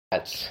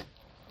That's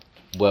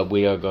what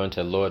we are going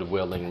to, Lord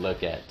willing,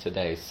 look at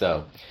today.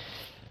 So,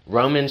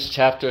 Romans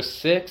chapter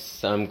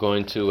 6, I'm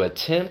going to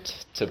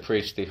attempt to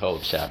preach the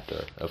whole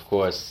chapter. Of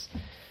course,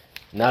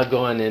 not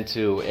going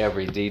into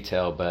every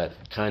detail, but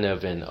kind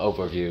of an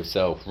overview.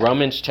 So,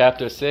 Romans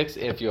chapter 6,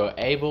 if you're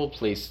able,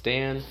 please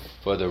stand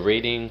for the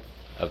reading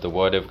of the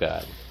Word of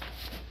God.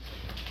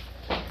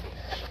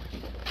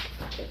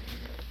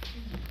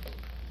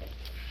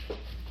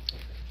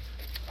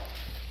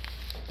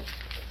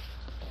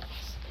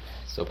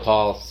 So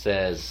Paul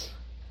says,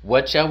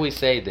 "What shall we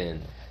say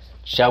then?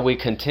 Shall we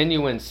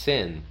continue in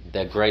sin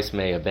that grace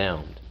may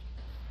abound?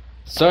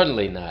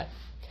 Certainly not.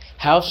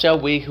 How shall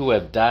we who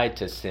have died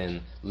to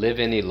sin live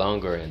any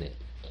longer in it?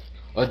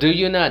 Or do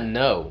you not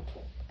know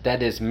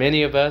that as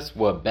many of us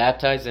were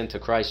baptized into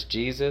Christ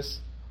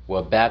Jesus,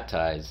 were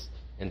baptized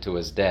into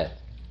his death?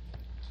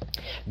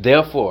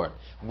 Therefore,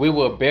 we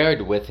were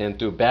buried with him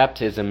through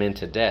baptism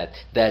into death,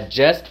 that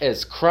just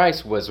as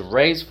Christ was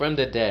raised from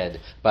the dead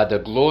by the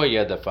glory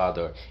of the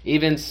Father,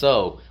 even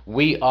so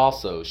we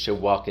also should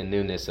walk in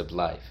newness of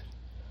life.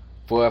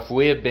 For if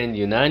we have been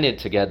united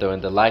together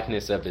in the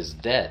likeness of his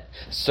death,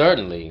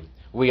 certainly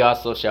we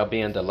also shall be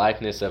in the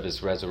likeness of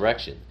his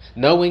resurrection,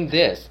 knowing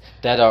this,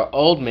 that our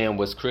old man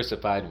was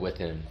crucified with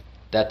him,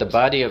 that the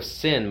body of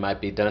sin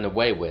might be done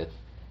away with,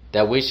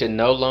 that we should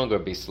no longer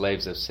be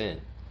slaves of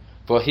sin.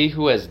 For he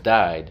who has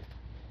died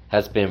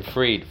has been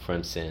freed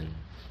from sin.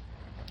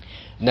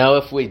 Now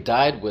if we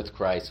died with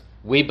Christ,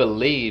 we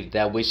believe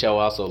that we shall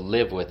also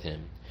live with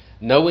him,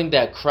 knowing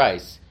that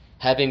Christ,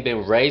 having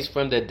been raised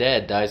from the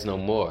dead, dies no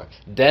more.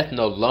 Death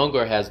no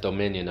longer has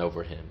dominion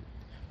over him.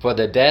 For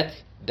the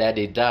death that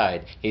he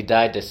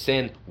died to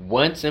sin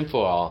once and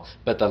for all,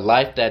 but the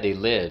life that he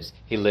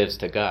lives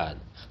to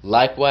God.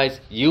 Likewise,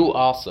 you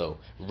also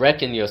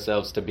reckon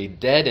yourselves to be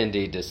dead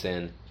indeed to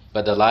sin,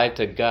 but alive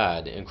to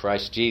God in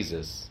Christ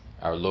Jesus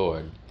our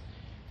Lord.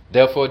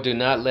 Therefore do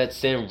not let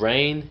sin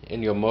reign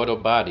in your mortal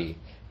body,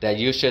 that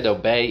you should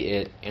obey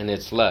it in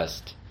its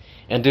lust.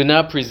 And do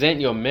not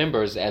present your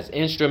members as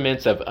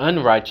instruments of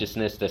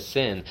unrighteousness to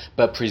sin,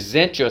 but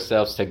present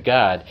yourselves to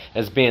God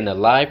as being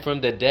alive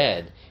from the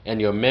dead, and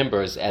your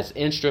members as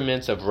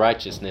instruments of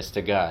righteousness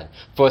to God.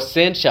 For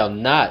sin shall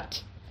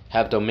not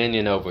have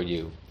dominion over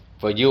you,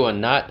 for you are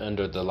not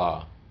under the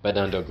law, but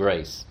under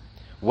grace.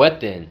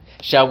 What then?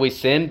 Shall we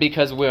sin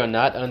because we are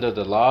not under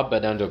the law,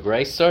 but under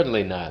grace?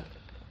 Certainly not.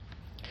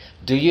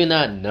 Do you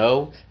not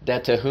know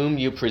that to whom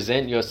you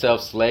present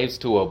yourselves slaves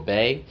to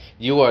obey,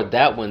 you are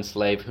that one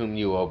slave whom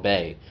you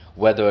obey,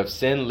 whether of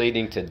sin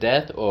leading to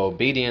death or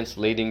obedience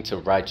leading to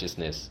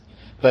righteousness?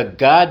 But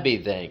God be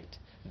thanked,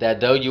 that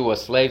though you were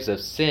slaves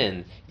of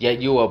sin,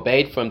 yet you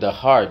obeyed from the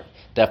heart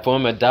that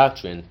former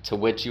doctrine to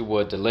which you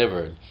were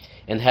delivered,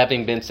 and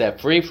having been set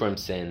free from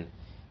sin,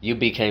 you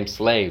became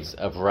slaves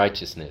of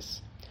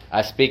righteousness.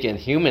 I speak in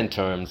human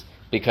terms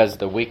because of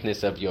the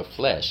weakness of your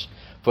flesh.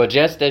 For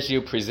just as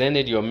you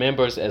presented your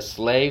members as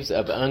slaves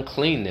of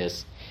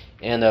uncleanness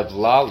and of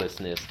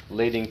lawlessness,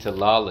 leading to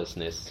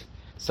lawlessness,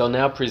 so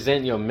now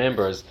present your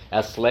members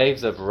as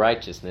slaves of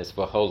righteousness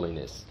for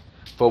holiness.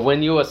 For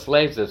when you were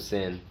slaves of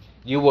sin,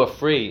 you were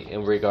free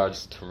in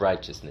regards to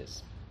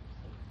righteousness.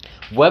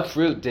 What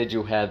fruit did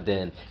you have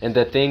then in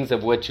the things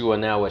of which you are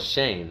now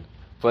ashamed?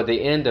 For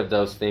the end of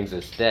those things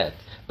is death.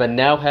 But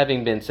now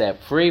having been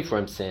set free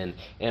from sin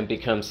and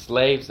become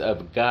slaves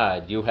of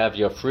God, you have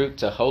your fruit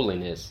to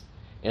holiness,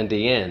 in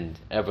the end,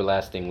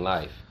 everlasting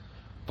life.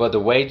 For the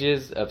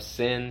wages of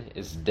sin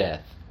is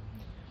death,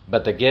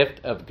 but the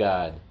gift of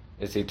God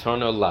is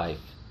eternal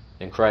life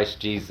in Christ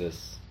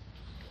Jesus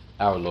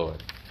our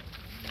Lord.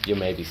 You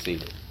may be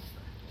seated.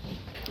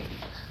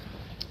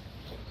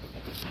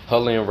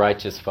 Holy and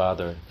righteous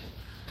Father,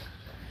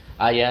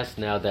 I ask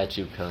now that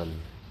you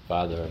come,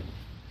 Father.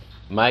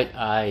 Might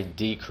I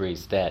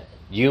decrease that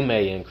you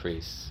may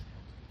increase.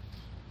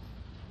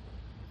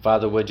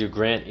 Father, would you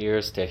grant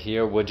ears to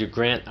hear? Would you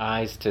grant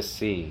eyes to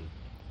see?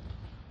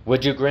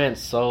 Would you grant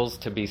souls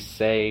to be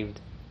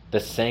saved, the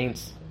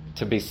saints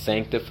to be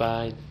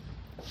sanctified,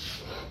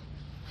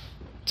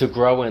 to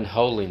grow in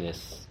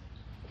holiness,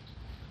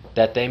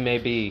 that they may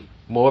be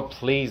more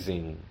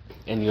pleasing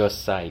in your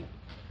sight,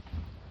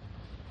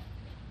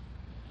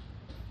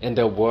 in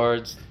their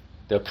words,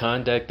 their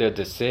conduct, their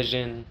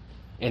decision,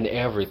 in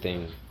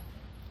everything,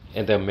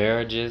 in their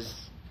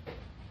marriages,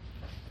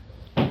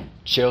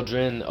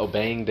 children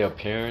obeying their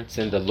parents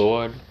in the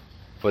Lord,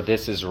 for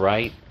this is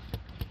right.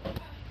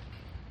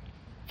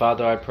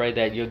 Father, I pray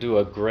that you'll do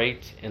a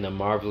great and a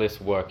marvelous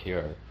work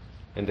here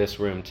in this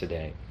room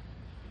today.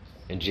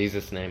 In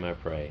Jesus' name I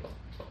pray.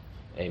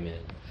 Amen.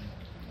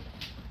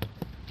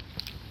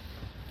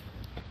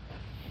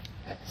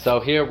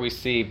 So here we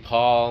see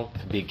Paul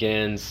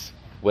begins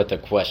with a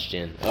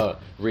question, a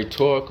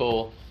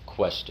rhetorical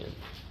question.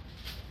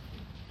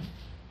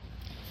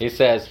 He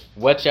says,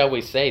 "What shall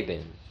we say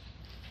then?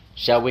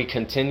 Shall we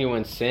continue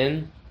in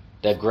sin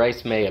that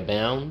grace may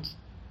abound?"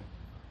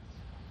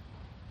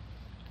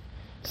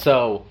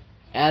 So,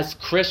 as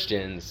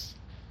Christians,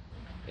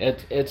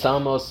 it's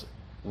almost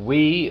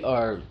we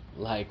are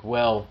like,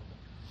 well,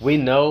 we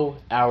know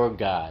our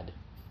God.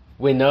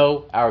 We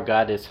know our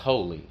God is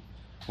holy.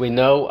 We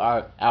know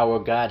our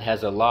God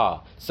has a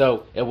law.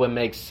 So it would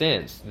make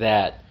sense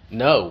that,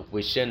 no,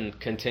 we shouldn't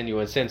continue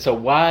in sin. So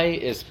why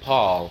is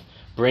Paul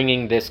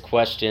bringing this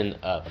question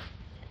up?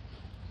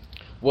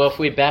 Well, if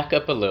we back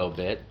up a little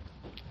bit,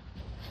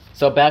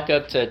 so back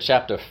up to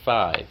chapter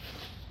 5.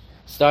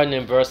 Starting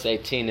in verse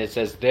 18, it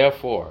says,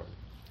 therefore.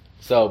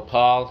 So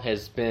Paul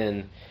he's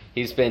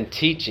been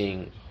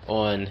teaching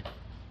on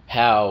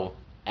how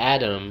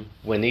Adam,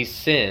 when he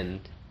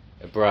sinned,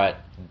 it brought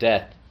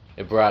death,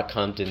 it brought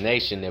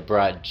condemnation, it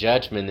brought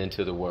judgment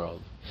into the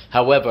world.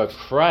 However,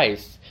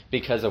 Christ,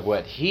 because of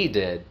what he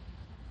did,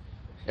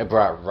 it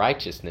brought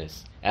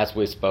righteousness, as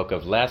we spoke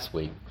of last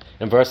week.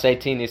 In verse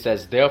 18, he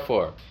says,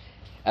 therefore,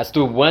 as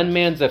through one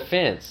man's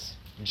offense,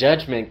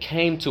 judgment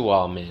came to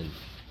all men,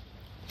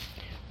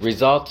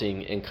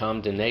 resulting in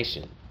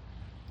condemnation.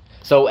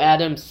 So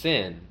Adam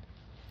sinned,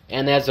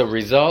 and as a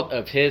result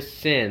of his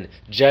sin,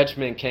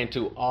 judgment came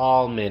to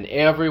all men,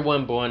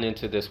 everyone born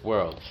into this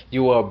world.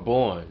 You are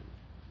born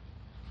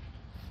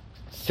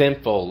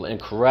sinful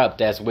and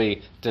corrupt, as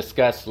we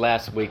discussed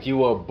last week.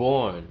 You are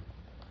born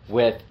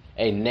with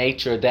a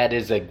nature that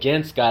is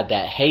against God,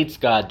 that hates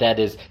God, that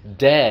is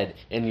dead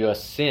in your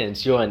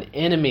sins. You're an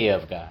enemy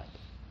of God.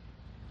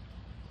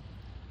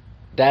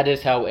 That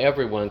is how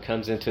everyone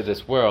comes into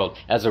this world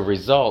as a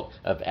result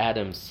of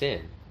Adam's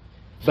sin.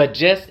 But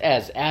just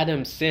as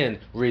Adam's sin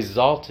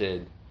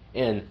resulted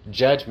in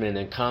judgment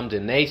and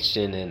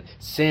condemnation and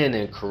sin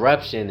and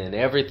corruption and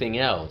everything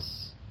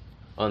else,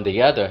 on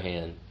the other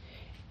hand,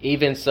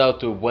 even so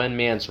through one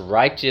man's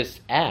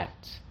righteous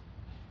act,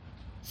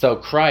 so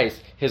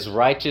Christ, his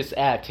righteous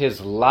act,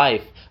 his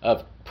life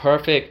of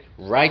perfect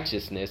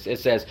righteousness, it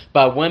says,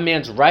 by one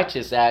man's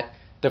righteous act,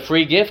 the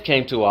free gift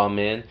came to all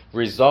men,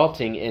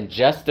 resulting in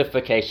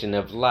justification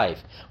of life.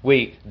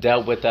 We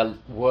dealt with the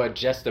word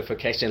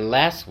justification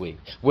last week.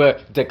 We're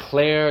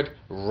declared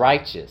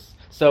righteous.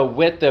 So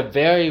with the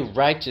very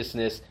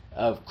righteousness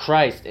of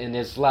Christ in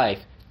his life,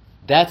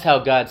 that's how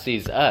God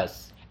sees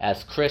us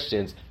as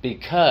Christians,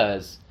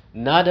 because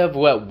not of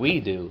what we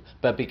do,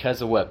 but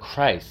because of what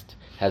Christ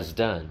has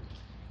done.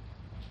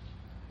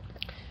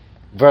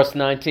 Verse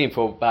 19,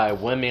 for by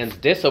one man's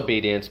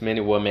disobedience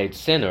many were made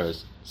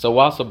sinners, so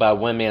also by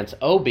one man's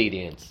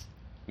obedience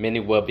many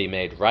will be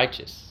made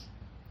righteous.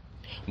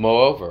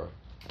 Moreover,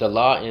 the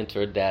law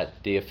entered that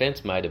the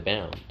offense might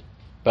abound.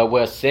 But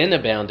where sin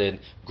abounded,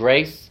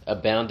 grace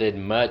abounded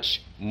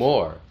much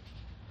more,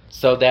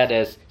 so that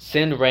as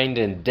sin reigned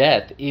in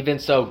death, even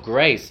so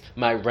grace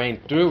might reign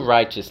through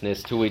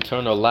righteousness to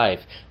eternal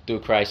life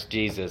through Christ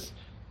Jesus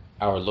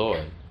our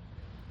Lord.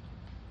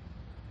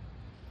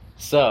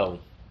 So,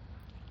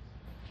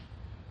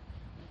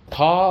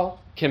 Paul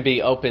can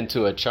be open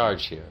to a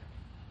charge here.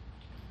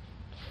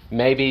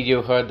 Maybe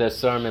you heard the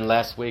sermon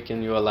last week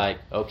and you were like,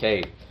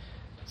 okay,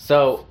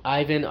 so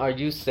Ivan, are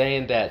you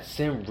saying that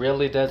sin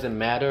really doesn't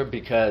matter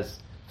because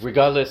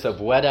regardless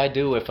of what I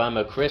do, if I'm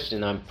a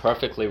Christian, I'm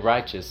perfectly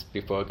righteous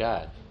before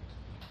God?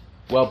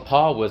 Well,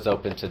 Paul was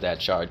open to that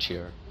charge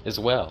here as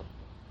well.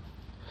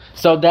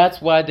 So that's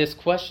why this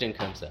question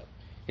comes up.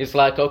 It's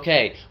like,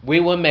 okay, we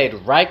were made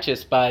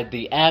righteous by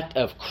the act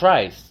of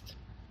Christ.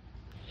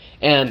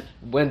 And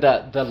when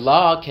the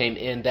law came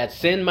in, that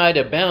sin might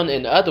abound,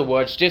 in other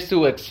words, just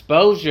to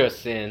expose your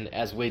sin,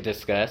 as we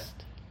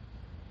discussed.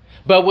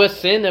 But where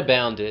sin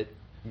abounded,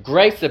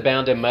 grace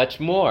abounded much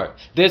more.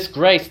 This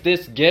grace,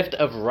 this gift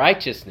of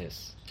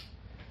righteousness,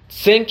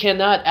 sin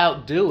cannot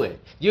outdo it.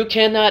 You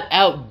cannot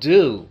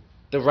outdo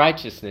the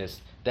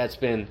righteousness that's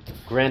been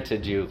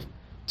granted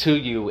to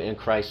you in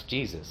Christ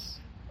Jesus.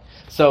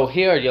 So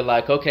here you're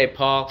like, okay,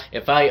 Paul,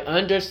 if I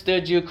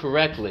understood you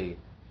correctly,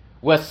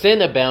 where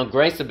sin abounds,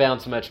 grace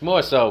abounds much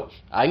more. So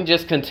I can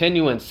just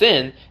continue in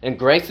sin and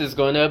grace is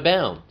going to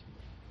abound.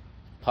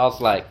 Paul's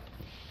like,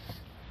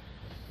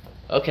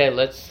 okay,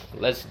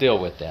 let's deal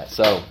with that.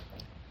 So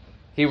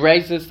he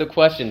raises the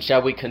question,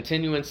 shall we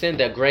continue in sin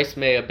that grace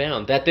may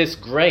abound? That this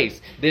grace,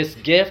 this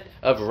gift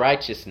of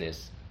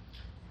righteousness,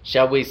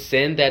 shall we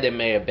sin that it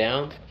may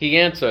abound? He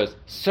answers,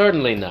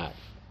 certainly not.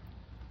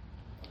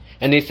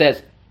 And he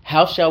says,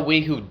 how shall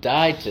we who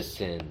died to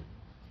sin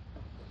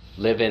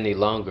live any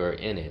longer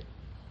in it?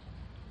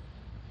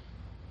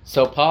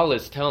 So Paul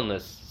is telling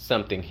us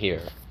something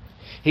here.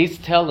 He's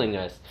telling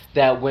us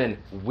that when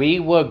we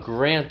were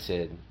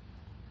granted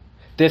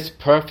this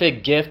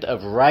perfect gift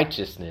of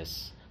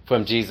righteousness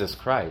from Jesus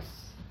Christ,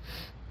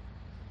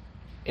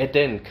 it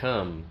didn't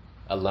come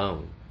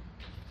alone.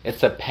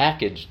 It's a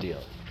package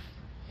deal.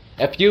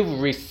 If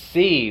you've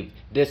received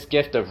this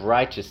gift of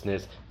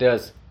righteousness,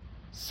 there's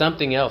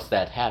something else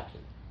that happened.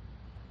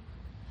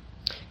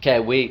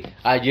 Okay,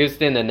 I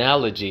used an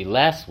analogy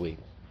last week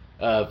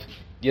of,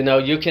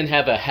 you can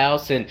have a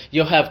house and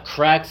you'll have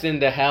cracks in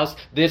the house.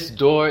 This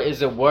door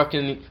isn't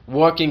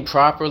working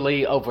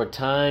properly over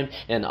time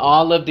and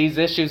all of these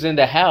issues in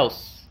the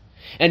house.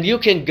 And you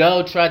can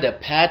go try to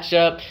patch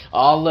up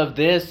all of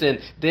this and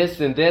this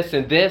and this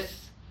and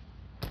this.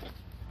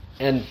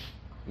 And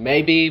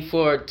maybe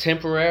for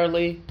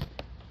temporarily,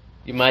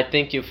 you might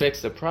think you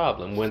fixed the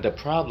problem when the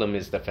problem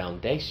is the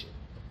foundation.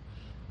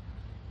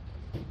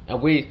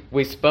 And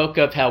we spoke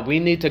of how we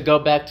need to go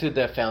back to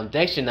the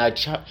foundation.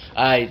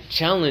 I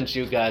challenged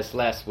you guys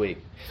last week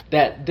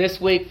that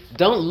this week,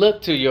 don't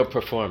look to your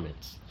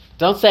performance.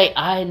 Don't say,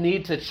 I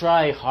need to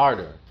try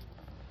harder.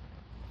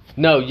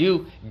 No,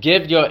 you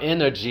give your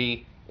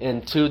energy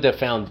into the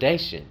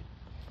foundation,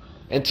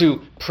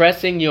 into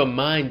pressing your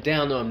mind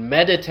down on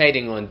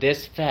meditating on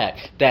this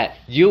fact that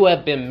you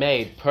have been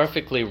made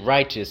perfectly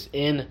righteous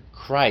in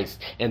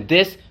Christ. And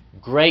this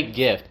great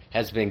gift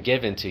has been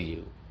given to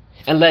you.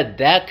 And let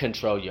that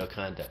control your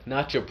conduct,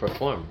 not your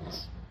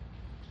performance.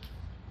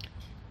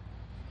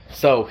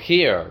 So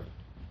here,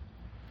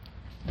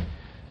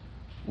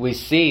 we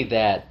see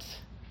that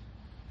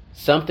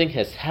something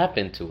has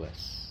happened to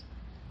us.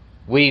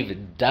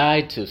 We've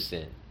died to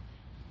sin.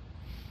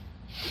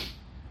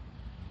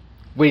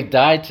 We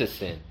died to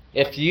sin.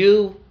 If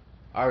you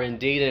are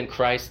indeed in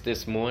Christ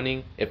this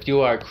morning, if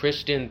you are a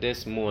Christian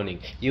this morning,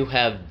 you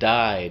have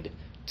died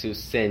to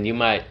sin. You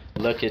might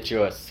look at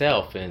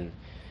yourself and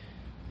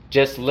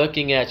just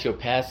looking at your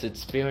past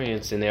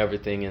experience and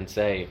everything and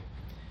say,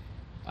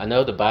 I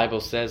know the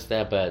Bible says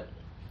that, but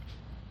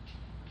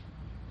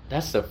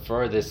that's the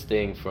furthest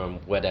thing from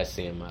what I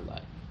see in my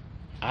life.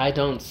 I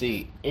don't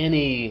see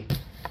any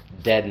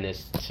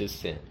deadness to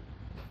sin.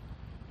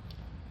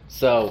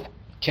 So,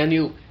 can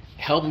you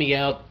help me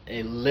out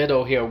a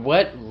little here?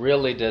 What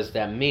really does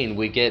that mean?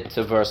 We get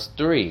to verse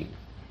 3.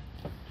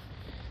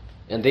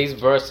 And these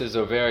verses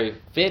are very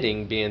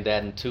fitting, being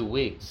that in 2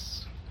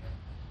 weeks,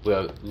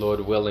 we're,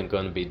 Lord willing,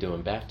 going to be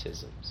doing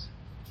baptisms.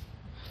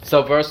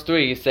 So verse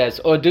 3, he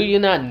says, or do you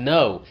not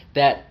know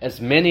that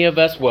as many of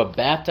us were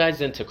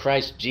baptized into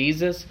Christ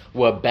Jesus,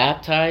 were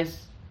baptized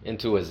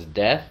into his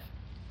death?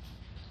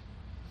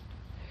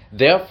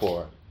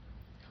 Therefore,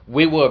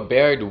 we were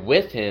buried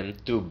with him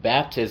through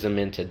baptism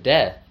into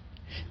death,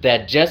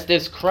 that just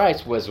as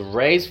Christ was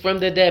raised from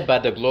the dead by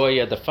the glory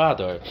of the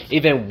Father,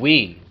 even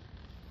we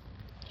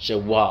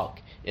should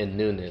walk in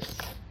newness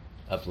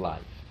of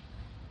life.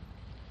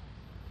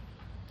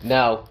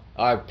 Now,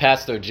 our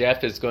Pastor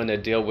Jeff is going to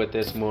deal with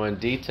this more in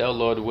detail,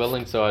 Lord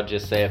willing, so I'll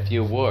just say a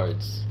few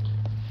words.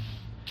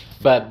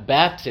 But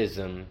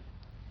baptism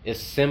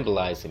is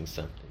symbolizing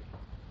something.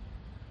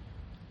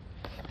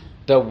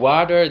 The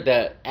water,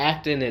 the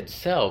act in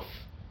itself,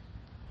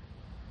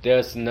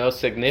 there's no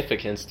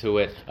significance to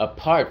it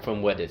apart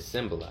from what it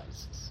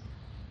symbolizes.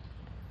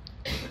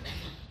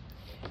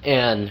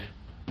 And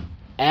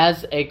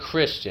as a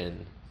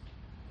Christian,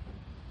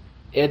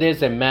 it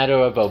is a matter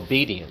of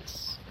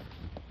obedience.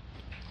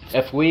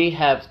 If we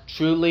have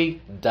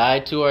truly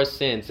died to our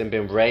sins and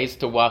been raised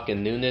to walk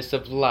in newness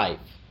of life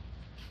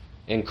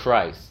in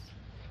Christ,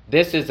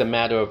 this is a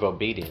matter of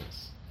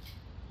obedience.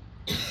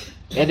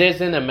 It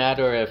isn't a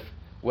matter of,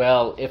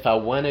 well, if I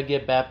want to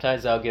get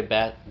baptized, I'll get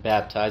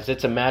baptized.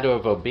 It's a matter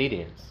of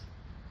obedience.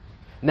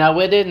 Now,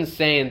 it isn't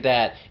saying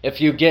that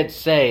if you get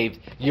saved,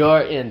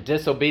 you're in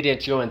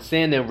disobedience, you're in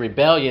sin and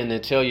rebellion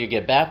until you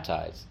get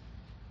baptized.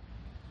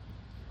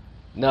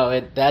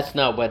 No, that's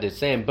not what it's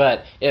saying.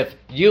 But if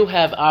you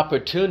have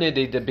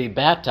opportunity to be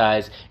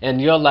baptized and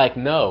you're like,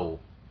 no,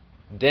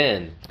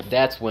 then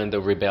that's when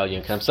the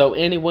rebellion comes. So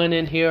anyone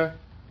in here,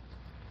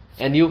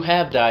 and you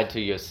have died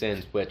to your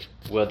sins, which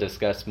we'll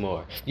discuss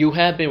more. You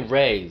have been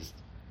raised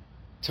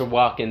to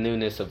walk in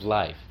newness of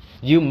life.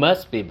 You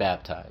must be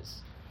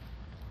baptized.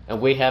 And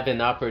we have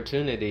an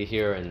opportunity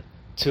here in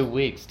 2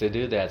 weeks to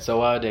do that.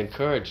 So I would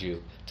encourage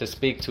you to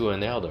speak to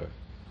an elder.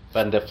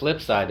 But on the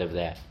flip side of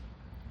that,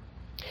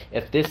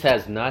 if this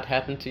has not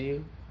happened to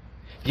you,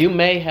 you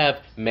may have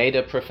made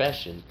a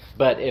profession,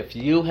 but if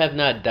you have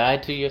not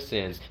died to your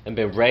sins and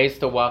been raised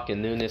to walk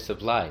in newness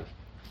of life,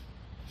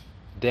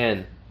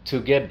 then to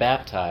get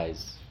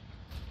baptized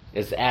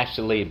is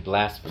actually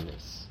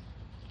blasphemous.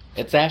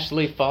 It's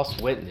actually false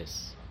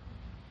witness.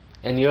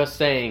 And you're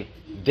saying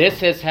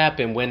this has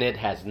happened when it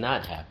has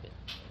not happened.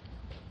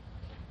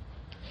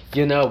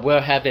 You know,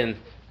 we're having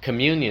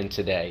communion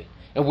today.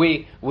 And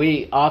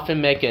we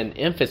often make an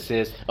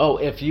emphasis,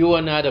 if you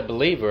are not a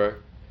believer,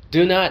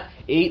 do not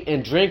eat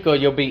and drink or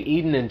you'll be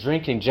eating and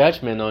drinking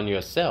judgment on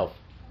yourself.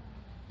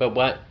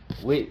 But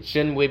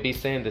shouldn't we be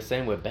saying the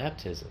same with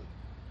baptism?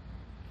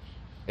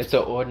 It's an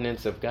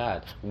ordinance of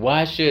God.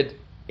 Why should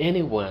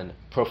anyone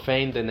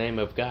profane the name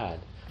of God?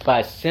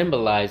 By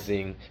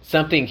symbolizing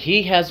something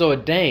he has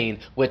ordained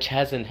which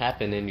hasn't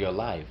happened in your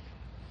life.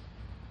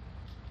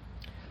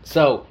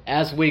 So,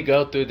 as we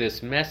go through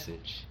this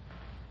message,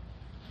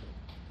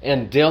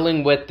 and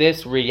dealing with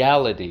this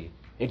reality,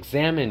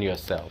 examine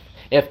yourself.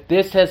 If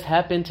this has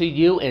happened to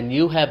you and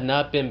you have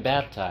not been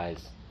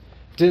baptized,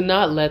 do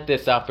not let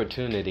this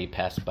opportunity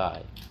pass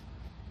by.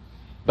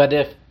 But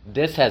if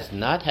this has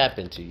not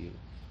happened to you,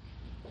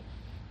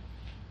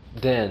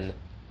 then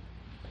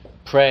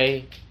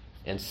pray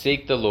and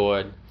seek the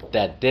Lord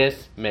that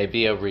this may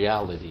be a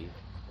reality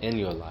in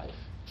your life,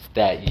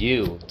 that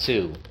you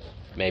too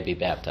may be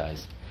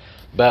baptized.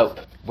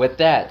 But with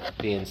that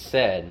being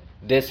said,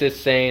 This is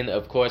saying,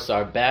 of course,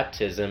 our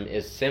baptism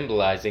is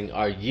symbolizing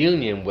our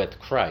union with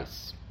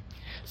Christ.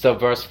 So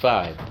verse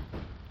 5.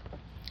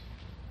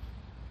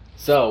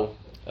 So,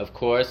 of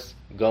course,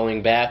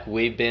 going back,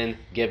 we've been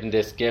given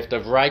this gift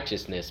of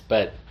righteousness.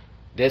 But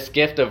this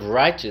gift of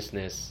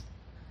righteousness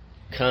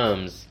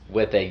comes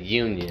with a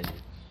union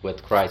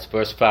with Christ.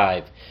 Verse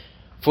 5.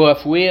 For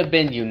if we have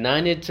been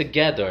united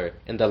together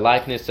in the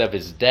likeness of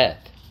his death,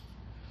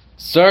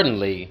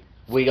 certainly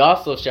we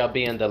also shall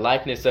be in the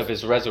likeness of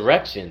his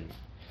resurrection.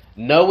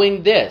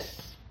 Knowing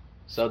this.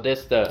 So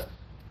this the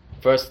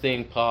first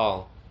thing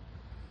Paul,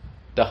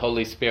 the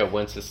Holy Spirit,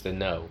 wants us to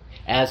know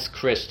as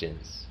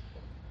Christians.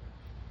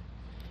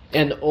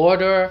 In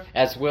order,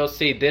 as we'll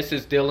see, this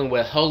is dealing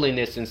with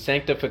holiness and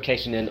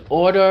sanctification. In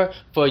order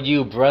for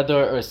you,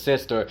 brother or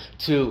sister,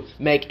 to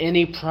make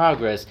any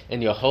progress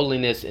in your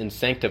holiness and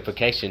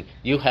sanctification,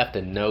 you have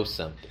to know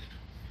something.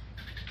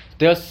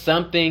 There's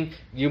something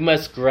you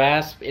must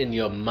grasp in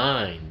your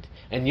mind,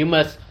 and you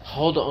must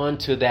hold on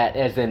to that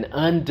as an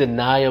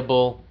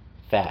undeniable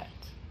fact.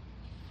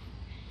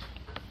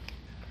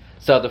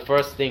 So the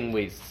first thing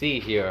we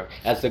see here,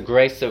 as the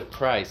grace of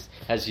Christ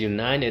has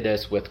united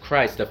us with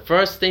Christ, the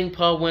first thing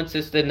Paul wants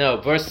us to know,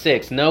 verse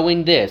 6,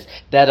 knowing this,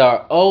 that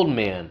our old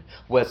man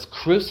was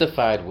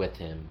crucified with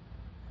him,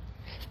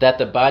 that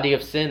the body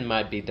of sin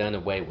might be done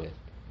away with,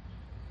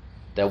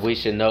 that we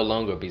should no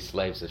longer be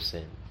slaves of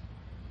sin.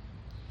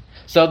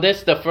 So this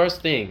is the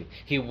first thing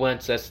he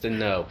wants us to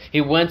know. He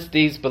wants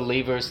these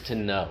believers to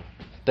know.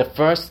 The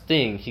first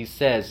thing he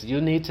says, you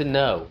need to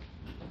know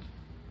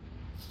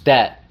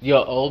that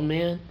your old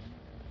man,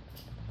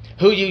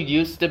 who you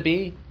used to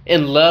be,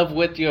 in love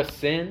with your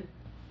sin,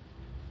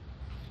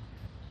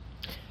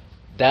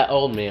 that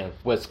old man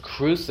was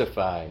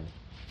crucified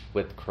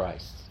with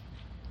Christ.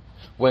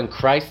 When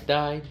Christ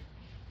died,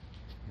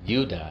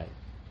 you died.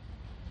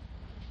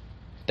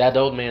 That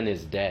old man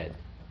is dead.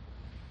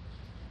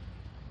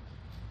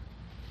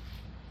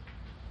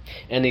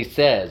 And he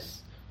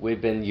says,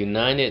 we've been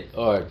united,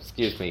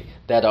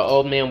 that our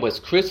old man was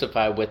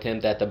crucified with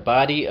him, that the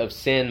body of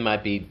sin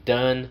might be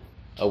done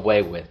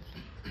away with.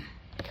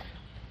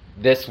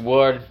 This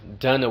word,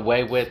 done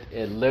away with,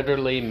 it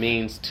literally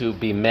means to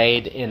be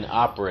made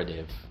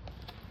inoperative.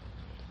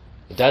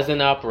 It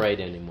doesn't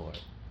operate anymore.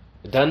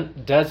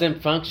 It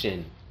doesn't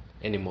function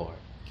anymore.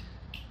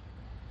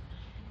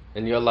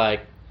 And you're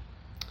like,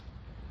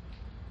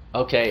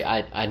 okay,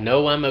 I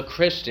know I'm a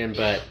Christian,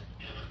 but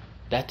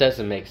that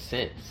doesn't make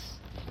sense.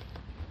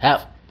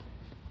 How?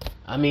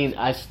 I mean,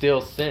 I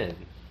still sin.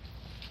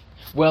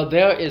 Well,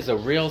 there is a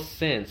real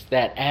sense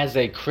that as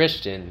a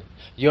Christian,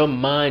 your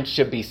mind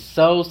should be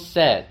so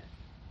set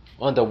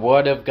on the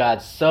Word of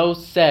God, so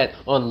set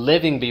on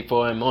living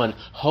before Him, on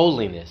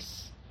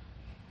holiness,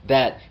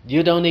 that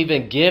you don't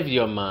even give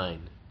your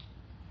mind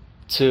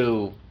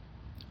to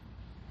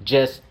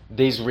just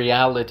these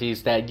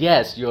realities that,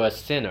 yes, you're a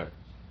sinner.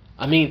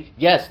 I mean,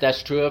 yes,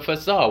 that's true of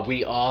us all.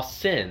 We all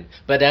sin.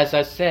 But as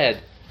I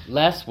said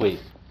last week,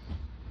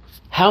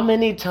 how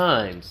many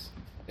times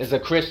is a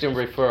Christian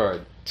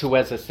referred to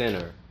as a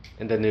sinner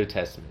in the New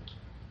Testament?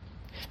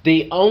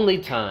 The only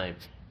time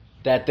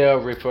that they're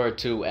referred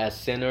to as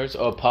sinners,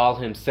 or Paul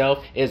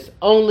himself, is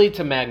only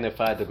to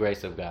magnify the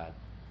grace of God.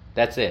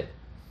 That's it.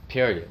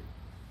 Period.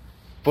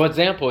 For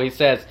example, he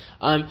says,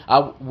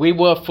 we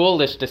were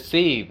foolish,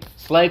 deceived,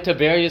 slave to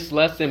various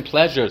lusts and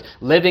pleasures,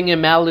 living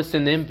in malice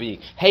and envy,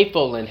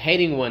 hateful and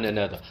hating one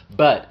another.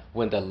 But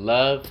when the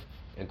love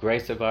and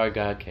grace of our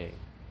God came,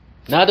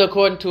 not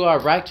according to our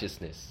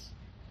righteousness.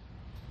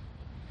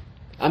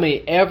 I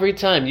mean, every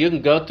time you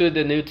can go through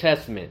the New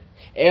Testament,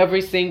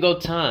 every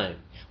single time,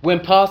 when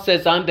Paul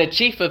says, I'm the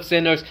chief of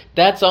sinners,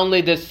 that's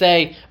only to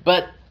say,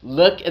 but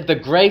look at the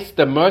grace,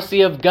 the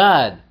mercy of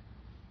God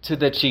to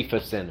the chief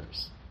of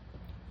sinners.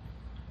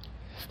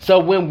 So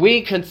when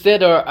we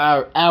consider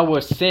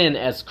our sin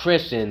as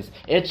Christians,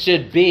 it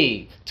should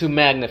be to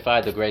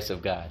magnify the grace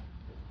of God.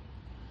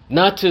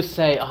 Not to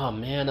say, oh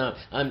man,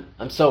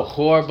 I'm so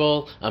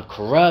horrible, I'm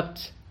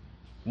corrupt.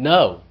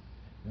 No,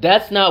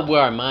 that's not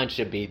where our mind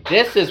should be.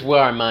 This is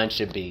where our mind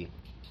should be.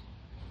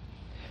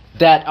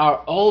 That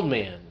our old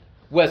man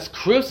was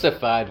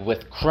crucified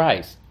with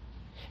Christ,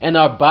 and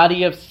our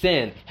body of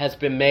sin has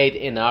been made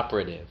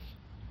inoperative.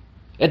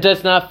 It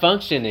does not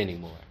function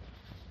anymore.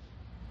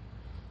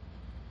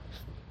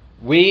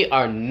 We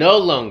are no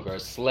longer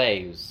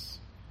slaves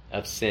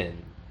of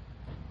sin.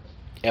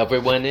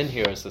 Everyone in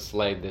here is a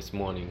slave this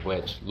morning,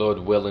 which, Lord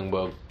willing,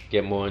 we'll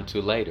get more into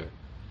later.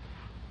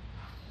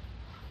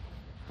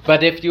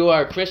 But if you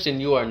are a Christian,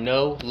 you are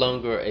no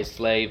longer a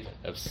slave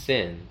of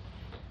sin.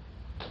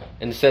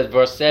 And it says,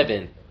 verse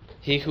 7,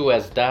 he who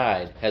has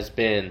died has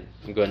been,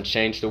 I'm going to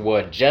change the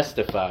word,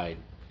 justified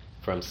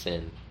from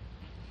sin.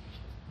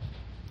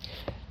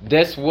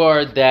 This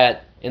word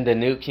that in the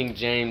New King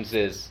James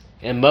is,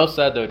 in most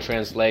other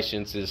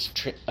translations, is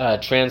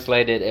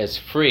translated as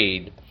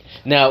freed.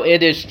 Now,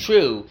 it is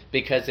true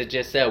because it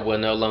just said we're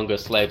no longer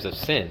slaves of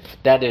sin.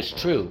 That is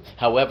true.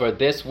 However,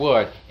 this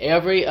word,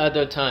 every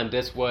other time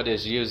this word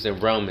is used in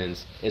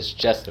Romans, is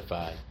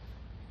justified.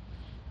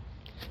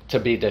 to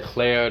be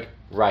declared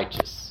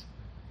righteous.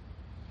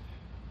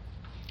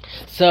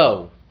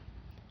 So,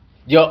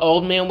 your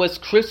old man was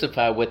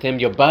crucified with him,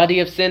 your body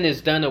of sin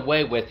is done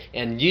away with,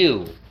 and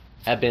you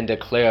have been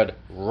declared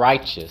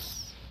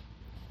righteous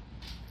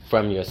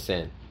from your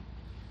sin.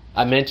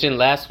 I mentioned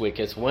last week,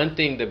 it's one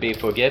thing to be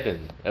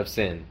forgiven of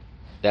sin.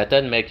 That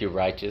doesn't make you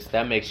righteous,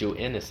 that makes you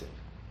innocent.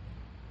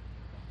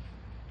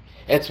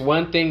 It's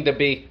one thing to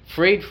be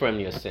freed from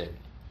your sin.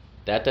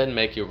 That doesn't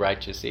make you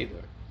righteous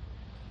either.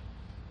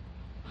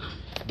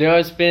 There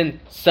has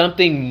been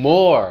something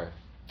more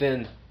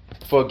than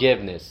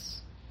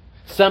forgiveness.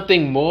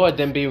 Something more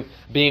than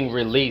being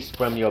released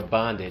from your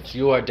bondage.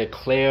 You are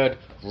declared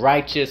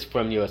righteous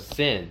from your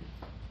sin.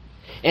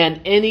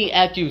 And any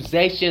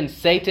accusation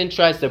Satan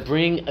tries to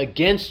bring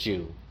against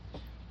you,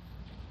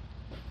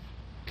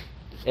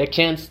 it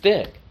can't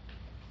stick.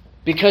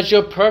 Because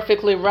you're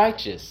perfectly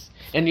righteous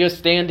and you're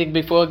standing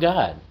before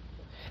God.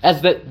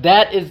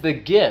 That is the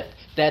gift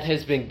that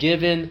has been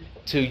given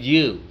to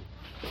you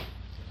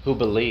who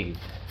believe,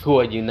 who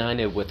are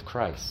united with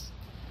Christ.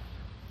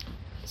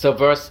 So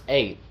verse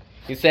 8,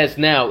 he says,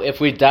 now if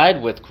we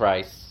died with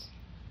Christ,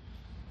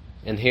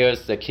 and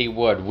here's the key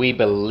word, we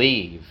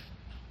believe.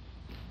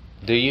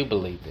 Do you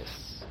believe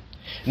this?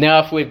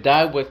 Now if we've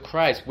died with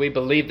Christ, we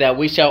believe that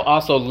we shall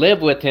also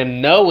live with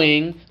him,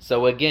 knowing,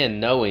 so again,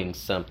 knowing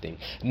something.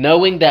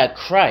 Knowing that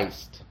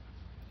Christ,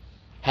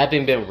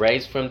 having been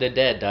raised from the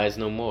dead, dies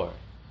no more.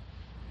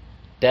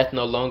 Death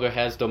no longer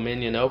has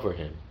dominion over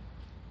him.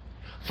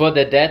 For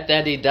the death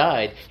that he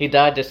died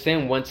to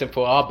sin once and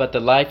for all, but the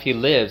life he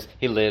lives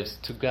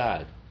to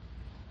God.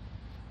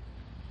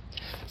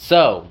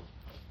 So,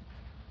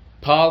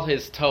 Paul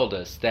has told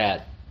us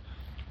that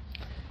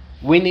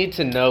we need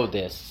to know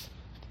this.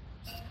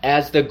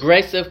 As the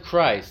grace of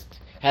Christ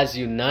has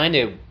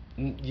united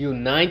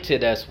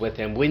us with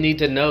him, we need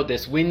to know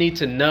this. We need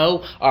to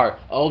know our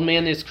old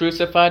man is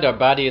crucified, our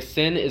body of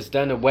sin is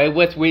done away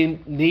with. We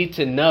need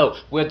to know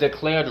we're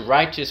declared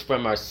righteous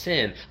from our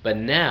sin. But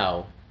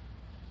now,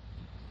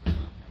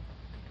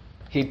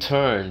 he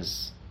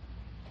turns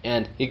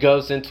and he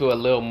goes into a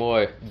little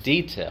more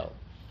detail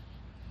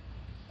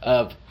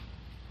of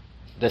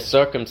the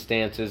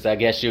circumstances, I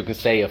guess you can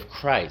say, of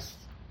Christ.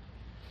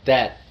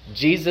 That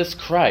Jesus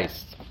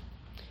Christ,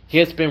 he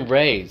has been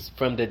raised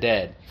from the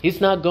dead. He's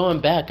not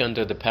going back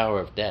under the power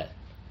of death.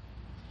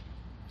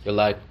 You're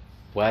like,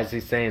 why is he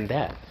saying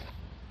that?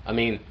 I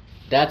mean,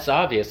 that's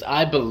obvious.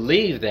 I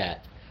believe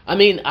that. I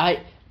mean,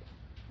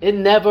 it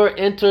never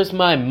enters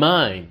my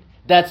mind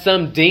that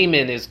some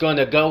demon is going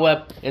to go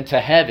up into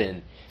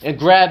heaven and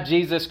grab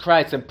Jesus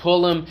Christ and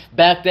pull him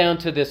back down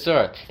to this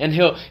earth. And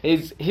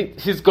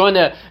he's going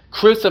to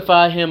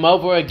crucify him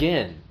over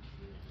again.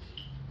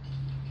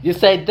 You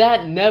say,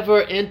 that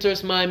never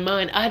enters my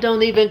mind. I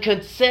don't even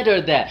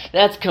consider that.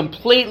 That's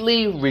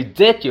completely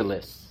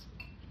ridiculous.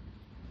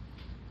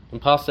 And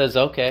Paul says,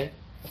 okay.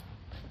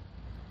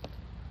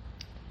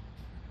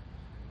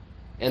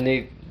 And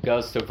he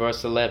goes to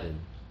verse 11.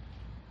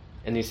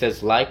 And he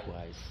says,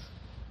 likewise.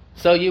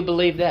 So you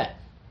believe that.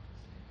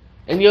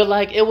 And you're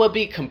like, it would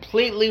be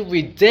completely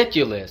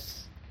ridiculous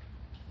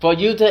for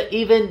you to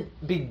even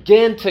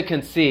begin to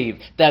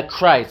conceive that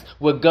Christ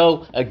would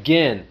go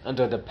again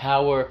under the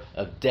power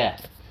of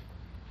death.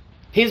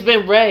 He's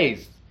been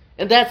raised,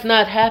 and that's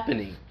not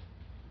happening.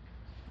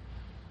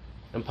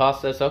 And Paul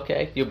says,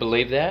 okay, you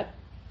believe that?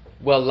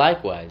 Well,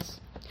 likewise,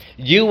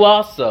 you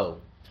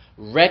also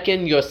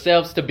reckon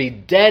yourselves to be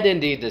dead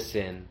indeed to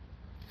sin,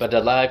 but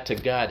alive to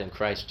God in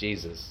Christ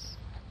Jesus,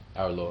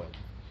 our Lord.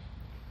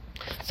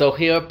 So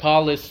here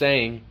Paul is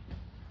saying,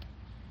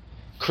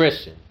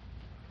 Christian,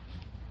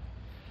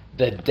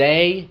 the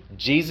day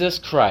Jesus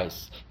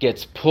Christ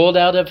gets pulled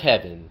out of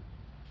heaven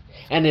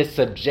and is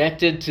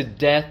subjected to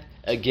death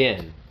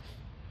again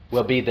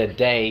will be the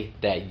day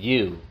that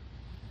you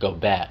go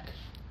back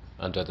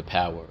under the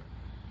power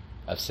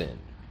of sin.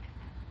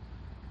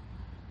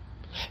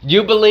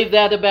 You believe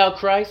that about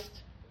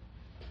Christ?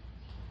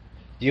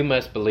 You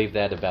must believe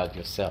that about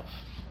yourself.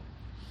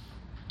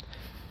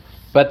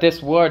 But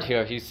this word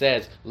here, he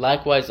says,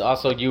 likewise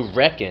also you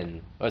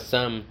reckon, or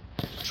some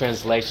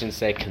translations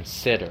say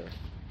consider.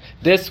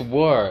 This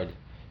word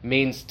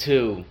means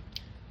to,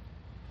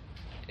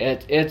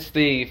 it's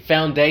the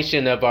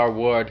foundation of our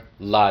word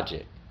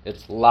logic.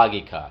 It's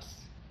logikos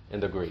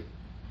in the Greek.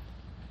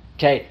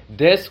 Okay,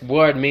 this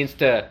word means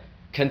to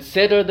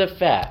consider the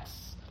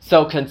facts.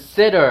 So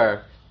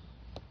consider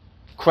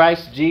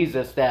Christ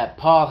Jesus that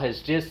Paul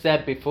has just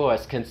said before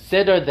us.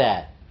 Consider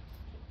that.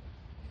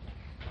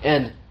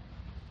 And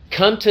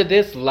come to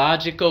this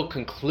logical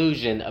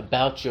conclusion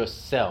about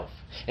yourself.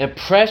 And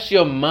press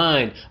your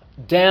mind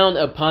down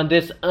upon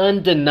this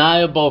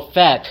undeniable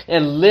fact.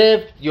 And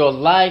live your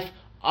life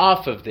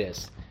off of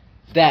this.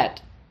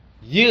 That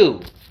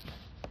you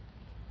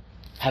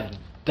have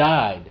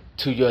died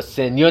to your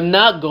sin. You're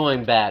not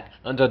going back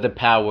under the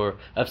power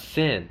of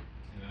sin.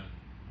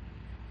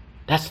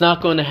 That's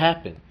not going to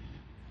happen.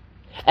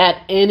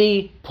 At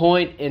any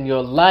point in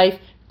your life,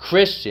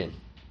 Christian,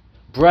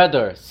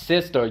 brother,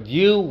 sister,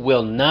 you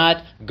will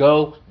not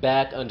go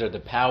back under the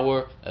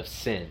power of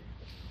sin.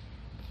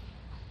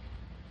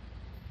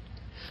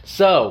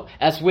 So,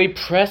 as we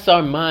press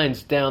our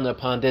minds down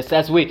upon this,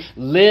 as we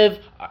live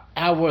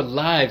our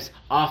lives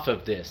off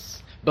of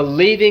this,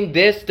 believing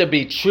this to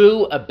be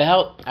true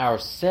about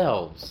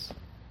ourselves,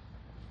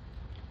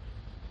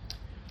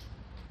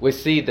 we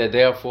see that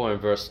therefore in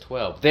verse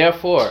 12,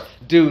 therefore,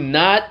 do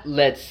not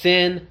let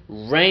sin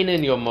reign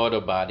in your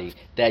mortal body,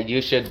 that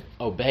you should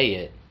obey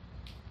it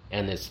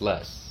and its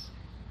lusts.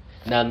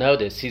 Now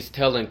notice, he's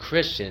telling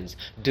Christians,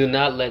 do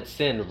not let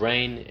sin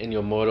reign in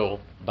your mortal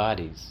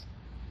bodies.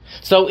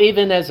 So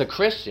even as a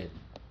Christian,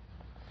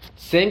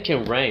 sin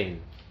can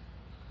reign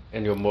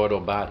in your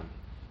mortal body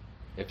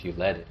if you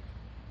let it.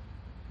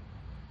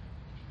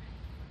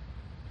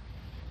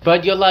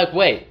 But you're like,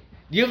 wait,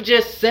 you've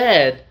just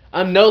said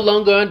I'm no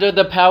longer under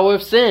the power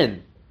of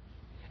sin.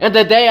 And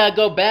the day I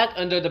go back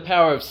under the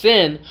power of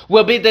sin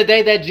will be the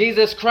day that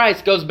Jesus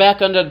Christ goes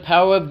back under the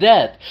power of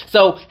death.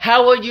 So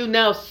how are you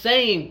now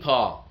saying,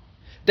 Paul,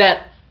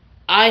 that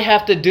I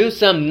have to do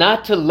something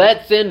not to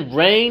let sin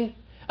reign?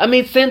 I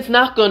mean, sin's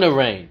not going to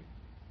reign.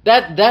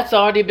 That's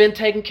already been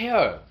taken care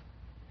of.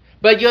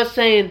 But you're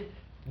saying,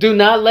 do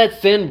not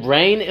let sin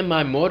reign in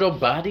my mortal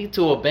body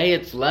to obey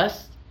its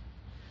lust?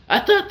 I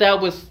thought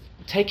that was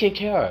taken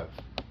care of.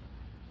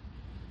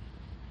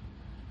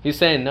 He's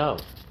saying, no.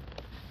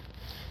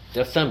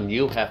 There's something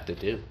you have to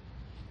do.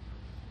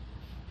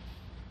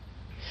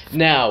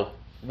 Now,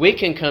 we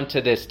can come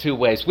to this two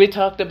ways. We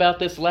talked about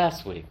this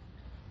last week.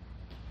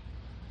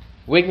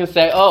 We can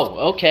say,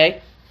 oh,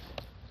 okay,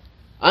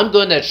 I'm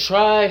going to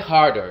try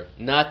harder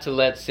not to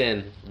let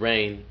sin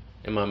reign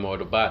in my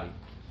mortal body.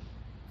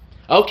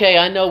 Okay,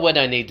 I know what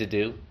I need to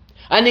do.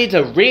 I need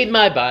to read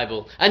my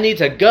Bible. I need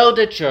to go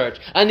to church.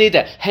 I need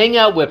to hang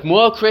out with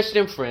more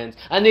Christian friends.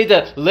 I need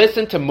to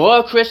listen to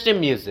more Christian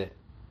music.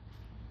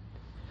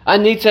 I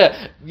need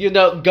to,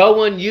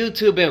 go on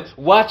YouTube and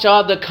watch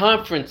all the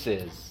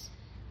conferences.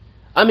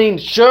 I mean,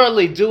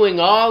 surely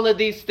doing all of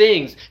these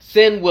things,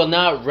 sin will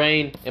not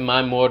reign in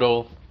my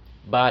mortal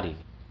body.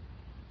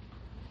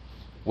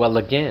 Well,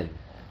 again,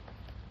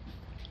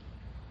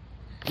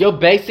 you're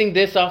basing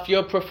this off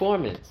your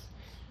performance.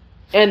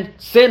 And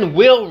sin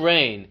will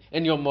reign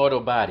in your mortal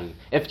body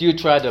if you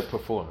try to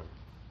perform.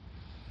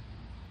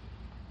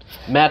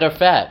 Matter of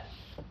fact,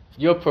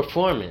 your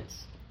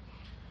performance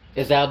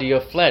is out of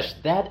your flesh.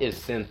 That is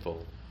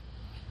sinful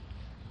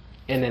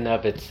in and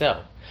of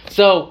itself.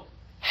 So,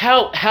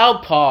 how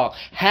Paul,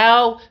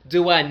 how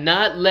do I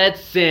not let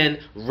sin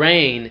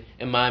reign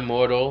in my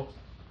mortal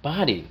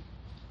body?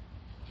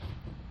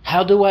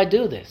 How do I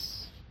do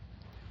this?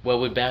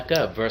 Well, we back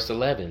up, verse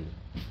 11.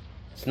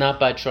 It's not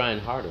by trying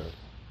harder.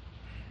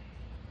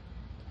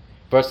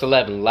 Verse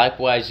 11,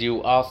 likewise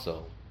you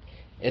also.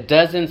 It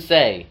doesn't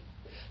say,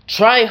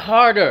 try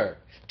harder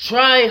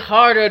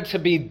to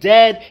be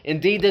dead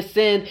indeed to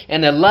sin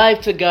and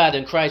alive to God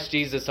in Christ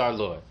Jesus our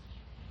Lord.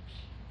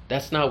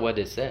 That's not what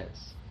it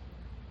says.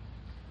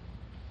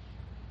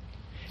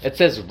 It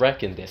says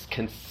reckon this,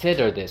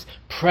 consider this,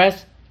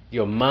 press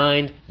your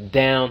mind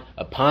down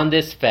upon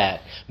this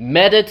fact.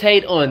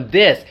 Meditate on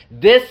this.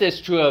 This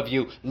is true of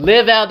you.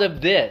 Live out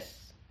of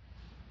this.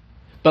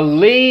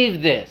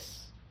 Believe this.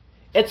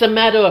 It's a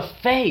matter of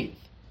faith.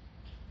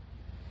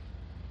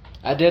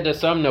 I did a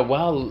sermon a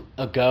while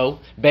ago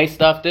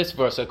based off this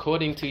verse,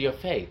 according to your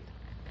faith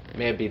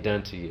may it be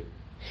done to you.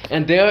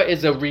 And there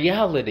is a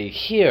reality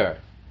here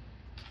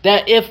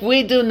that if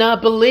we do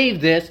not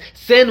believe this,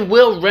 sin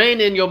will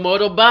reign in your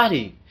mortal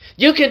body.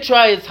 You can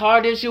try as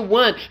hard as you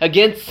want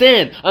against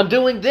sin. I'm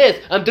doing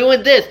this, I'm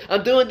doing this,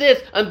 I'm doing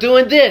this, I'm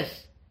doing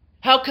this.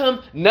 How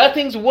come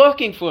nothing's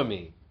working for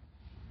me?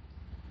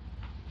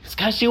 It's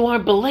because you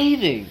aren't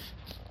believing.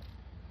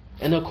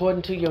 And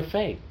according to your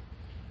faith,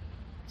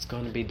 it's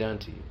going to be done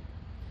to you.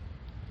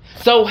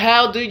 So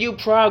how do you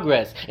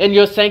progress in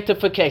your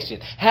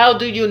sanctification? How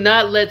do you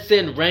not let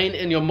sin reign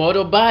in your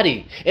mortal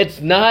body?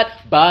 It's not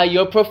by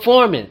your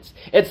performance.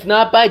 It's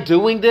not by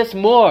doing this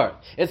more.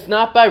 It's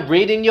not by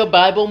reading your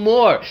Bible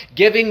more,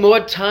 giving more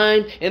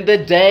time in the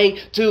day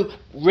to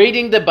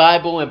reading the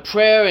Bible and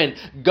prayer and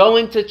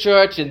going to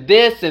church and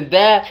this and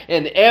that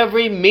and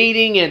every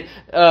meeting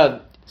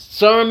and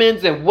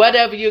sermons and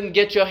whatever you can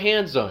get your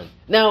hands on.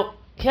 Now,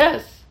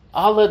 yes,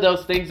 all of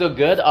those things are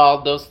good.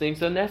 All those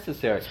things are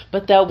necessary.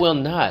 But that will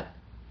not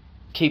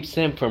keep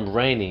sin from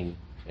reigning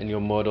in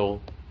your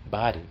mortal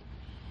body.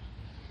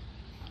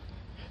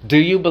 Do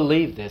you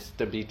believe this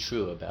to be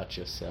true about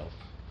yourself,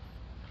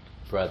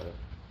 brother,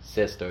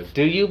 sister?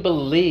 Do you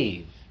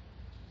believe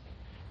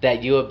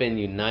that you have been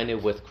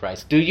united with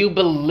Christ? Do you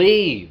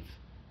believe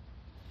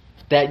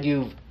that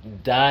you've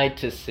died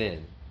to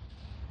sin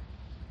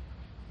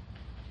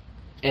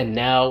and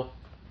now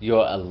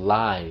you're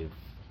alive?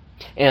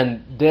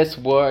 And this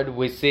word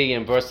we see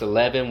in verse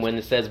 11 when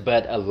it says,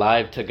 but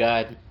alive to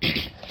God.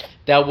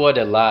 That word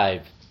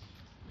alive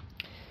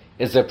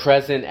is a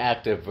present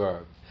active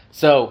verb.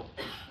 So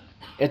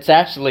it's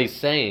actually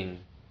saying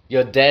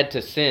you're dead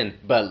to sin,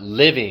 but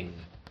living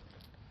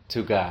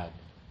to God.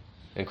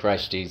 in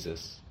Christ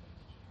Jesus,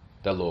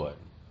 the Lord.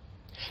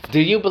 Do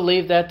you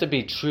believe that to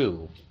be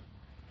true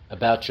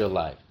about your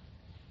life?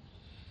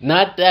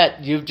 Not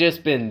that you've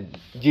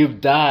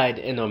died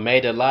and are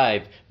made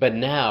alive, but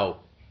now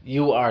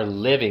you are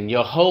living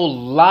your whole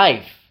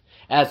life.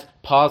 As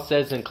Paul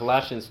says in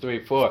Colossians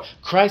 3:4,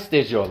 Christ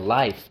is your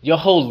life. Your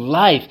whole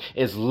life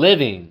is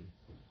living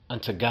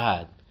unto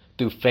God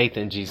through faith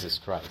in Jesus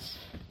Christ.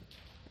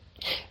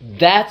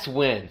 That's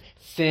when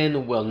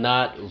sin will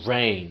not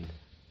reign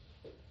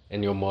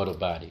in your mortal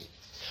body.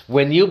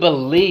 When you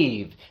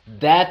believe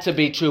that to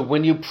be true,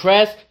 when you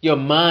press your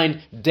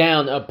mind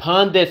down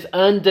upon this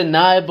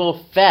undeniable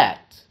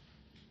fact,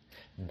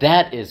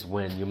 that is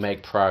when you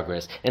make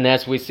progress. And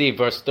as we see,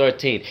 verse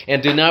 13,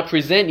 and do not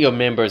present your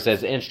members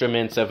as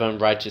instruments of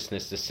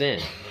unrighteousness to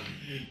sin,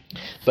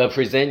 but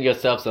present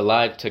yourselves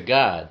alive to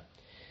God.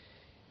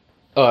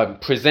 Or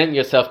present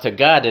yourself to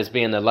God as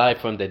being alive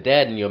from the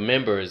dead, and your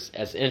members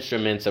as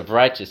instruments of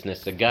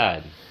righteousness to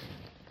God.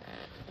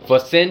 For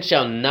sin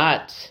shall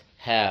not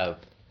have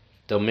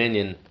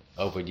dominion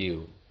over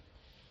you,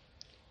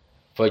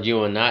 for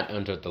you are not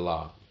under the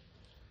law,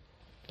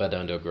 but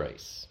under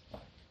grace.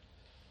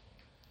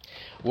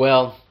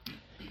 Well,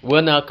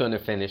 we're not going to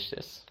finish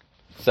this.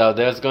 So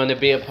there's going to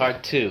be a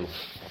part 2,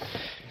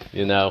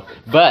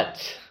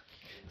 But,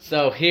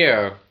 so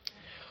here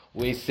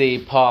we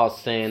see Paul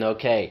saying,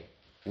 okay,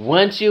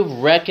 once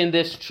you've reckoned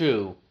this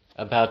true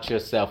about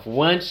yourself,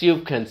 once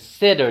you've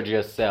considered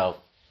yourself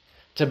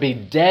to be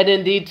dead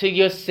indeed to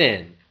your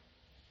sin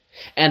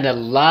and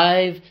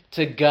alive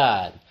to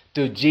God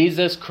through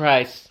Jesus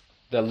Christ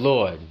the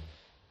Lord,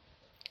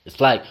 it's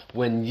like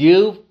when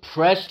you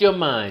pressed your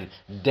mind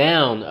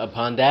down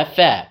upon that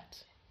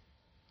fact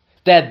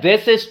that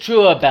this is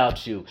true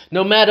about you,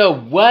 no matter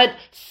what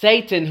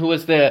Satan, who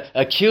is the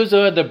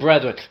accuser of the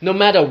brethren, no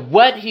matter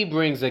what he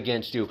brings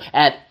against you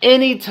at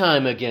any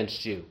time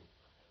against you,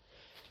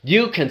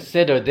 you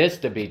consider this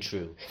to be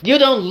true. You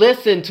don't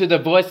listen to the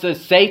voice of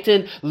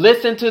Satan,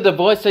 listen to the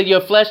voice of your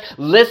flesh,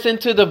 listen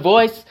to the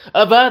voice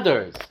of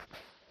others.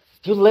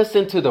 You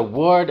listen to the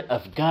word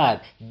of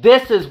God.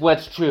 This is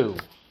what's true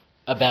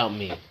about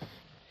me.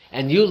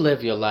 And you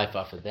live your life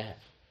off of that.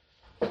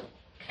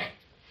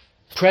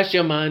 Press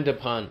your mind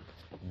upon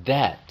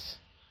that.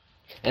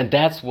 And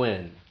that's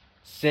when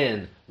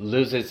sin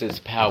loses its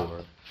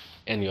power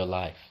in your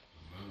life.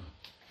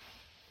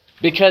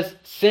 Because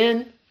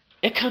sin,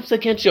 it comes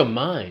against your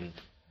mind.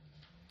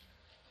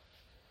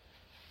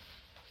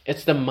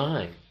 It's the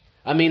mind.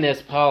 I mean,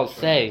 as Paul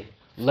say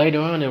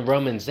later on in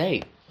Romans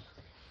 8,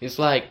 it's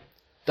like,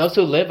 those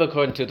who live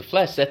according to the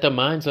flesh set their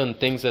minds on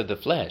things of the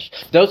flesh.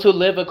 Those who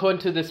live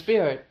according to the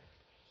Spirit,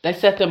 they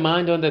set their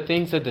mind on the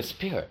things of the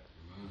Spirit.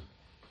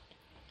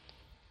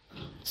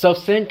 So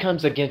sin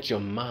comes against your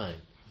mind.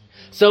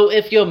 So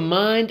if your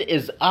mind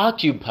is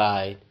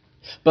occupied,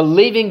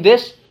 believing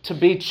this to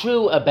be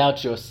true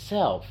about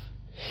yourself,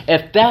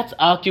 if that's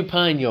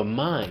occupying your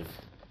mind,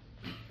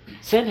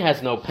 sin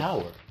has no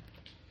power.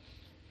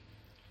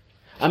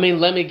 I mean,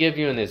 let me give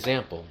you an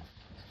example.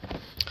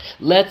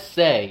 Let's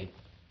say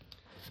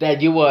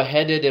that you were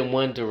headed in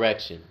one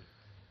direction.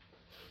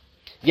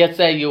 Yet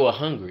say you were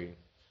hungry.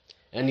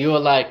 And you were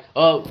like,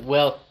 oh,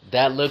 well,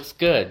 that looks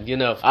good.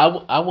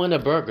 I want a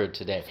burger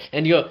today.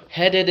 And you're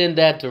headed in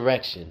that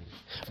direction.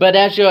 But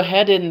as you're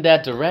headed in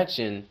that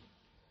direction,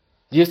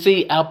 you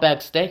see Outback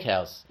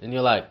Steakhouse. And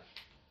you're like,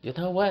 you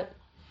know what?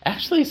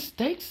 Actually,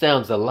 steak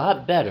sounds a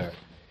lot better.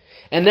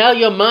 And now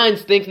your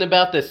mind's thinking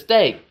about the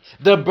steak.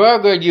 The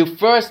burger you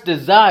first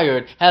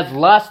desired has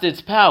lost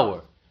its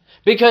power.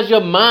 Because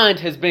your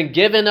mind has been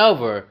given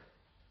over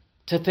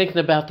to thinking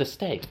about the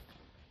steak.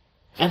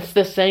 And it's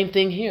the same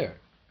thing here.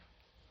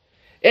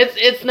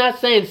 It's not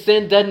saying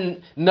sin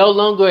doesn't no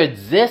longer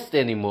exist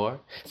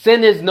anymore.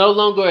 Sin is no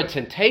longer a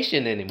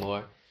temptation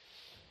anymore.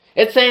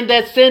 It's saying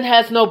that sin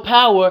has no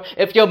power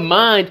if your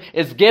mind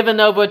is given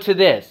over to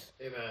this.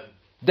 Amen.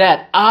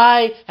 That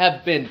I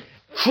have been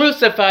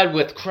crucified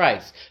with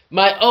Christ.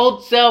 My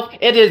old self,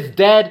 it is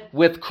dead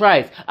with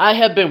Christ. I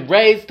have been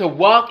raised to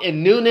walk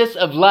in newness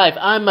of life.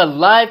 I'm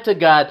alive to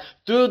God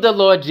through the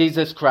Lord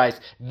Jesus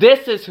Christ.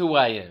 This is who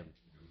I am.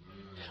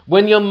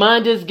 When your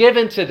mind is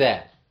given to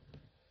that,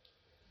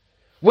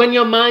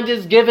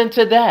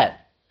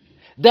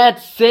 that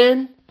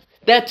sin,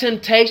 that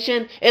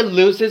temptation, it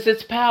loses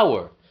its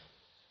power.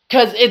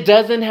 Because it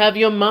doesn't have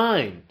your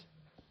mind.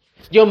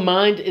 Your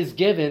mind is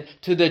given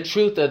to the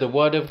truth of the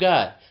Word of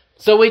God.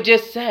 So we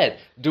just said,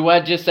 do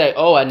I just say,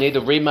 oh, I need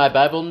to read my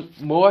Bible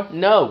more?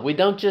 No, we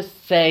don't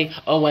just say,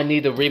 oh, I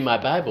need to read my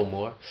Bible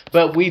more.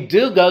 But we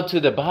do go to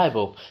the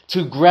Bible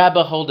to grab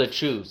a hold of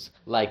truths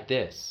like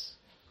this.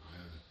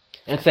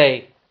 And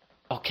say,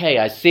 okay,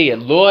 I see it.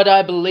 Lord,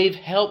 I believe,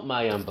 help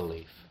my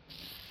unbelief.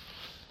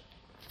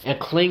 And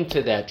cling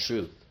to that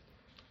truth.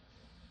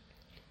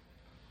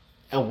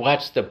 And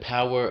watch the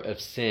power of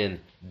sin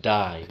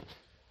die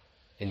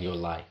in your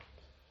life.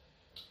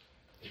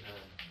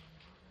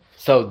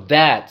 So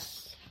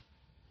that's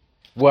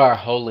where our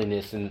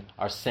holiness and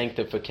our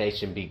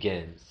sanctification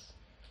begins.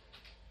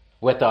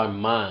 with our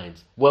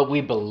minds, what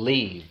we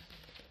believe,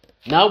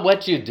 not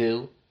what you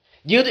do.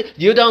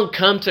 You don't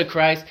come to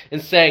Christ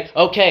and say,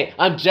 okay,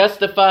 I'm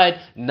justified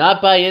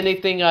not by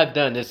anything I've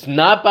done. It's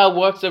not by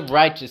works of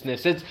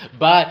righteousness. It's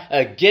by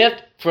a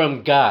gift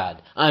from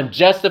God. I'm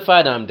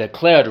justified. I'm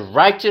declared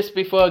righteous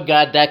before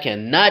God. That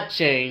cannot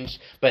change.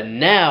 But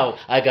now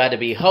I got to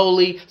be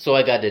holy. So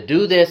I got to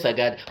do this.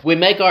 We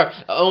make our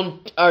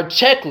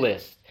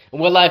checklist. And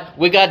we're like,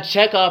 we got to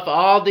check off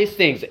all these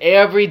things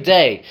every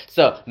day.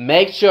 So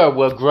make sure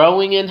we're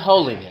growing in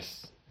holiness.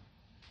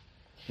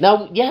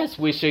 Now, yes,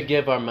 we should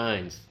give our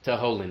minds to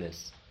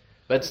holiness,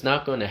 but it's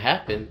not going to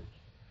happen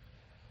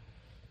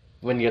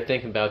when you're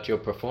thinking about your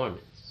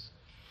performance.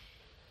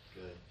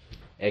 Good.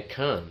 It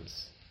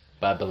comes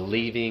by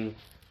believing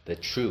the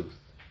truth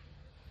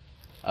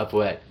of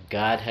what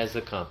God has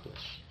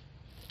accomplished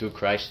through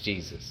Christ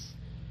Jesus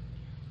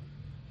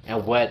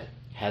and what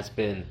has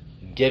been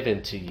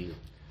given to you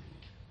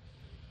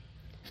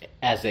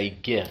as a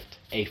gift,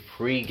 a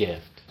free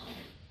gift,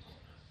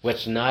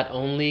 which not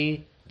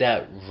only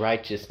that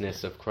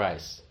righteousness of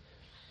Christ,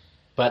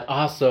 but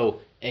also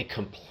a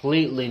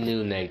completely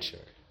new nature.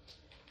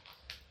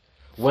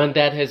 One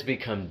that has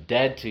become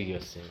dead to your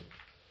sin,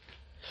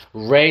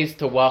 raised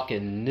to walk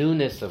in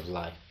newness of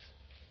life.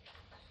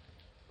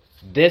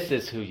 This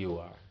is who you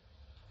are.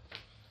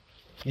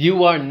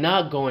 You are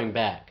not going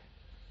back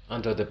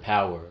under the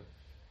power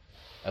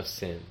of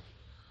sin.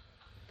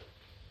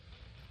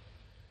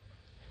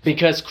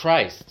 Because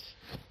Christ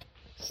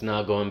is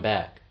not going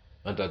back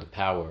under the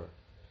power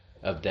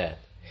of death.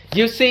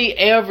 You see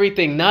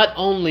everything, not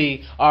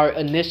only our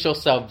initial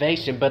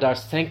salvation, but our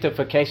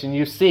sanctification.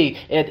 You see,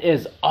 it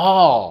is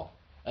all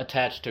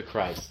attached to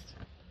Christ.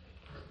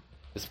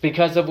 It's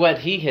because of what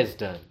He has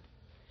done.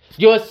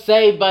 You're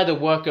saved by the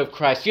work of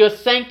Christ. You're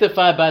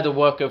sanctified by the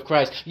work of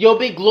Christ. You'll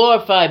be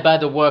glorified by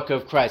the work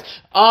of Christ.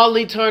 All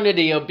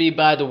eternity will be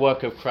by the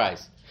work of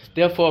Christ.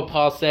 Therefore,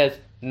 Paul says,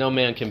 no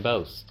man can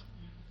boast.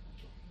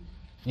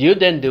 You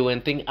didn't do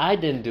anything. I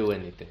didn't do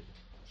anything.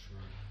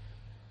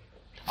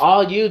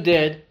 All you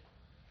did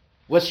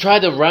was try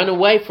to run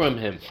away from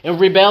Him and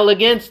rebel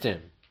against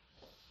Him.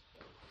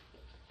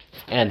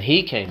 And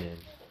He came in.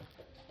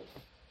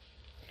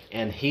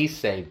 And He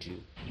saved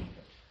you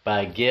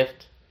by a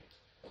gift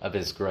of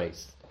His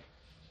grace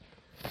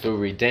through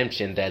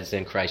redemption that is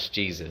in Christ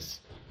Jesus,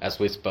 as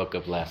we spoke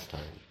of last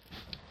time.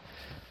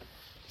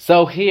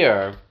 So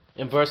here,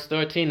 in verse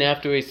 13,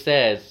 after he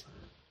says,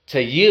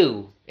 to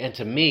you and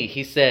to me,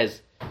 he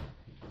says,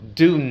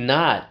 do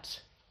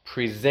not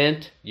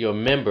present your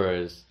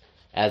members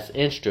as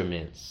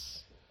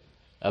instruments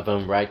of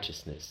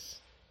unrighteousness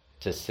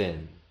to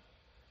sin.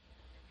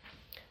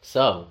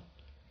 So,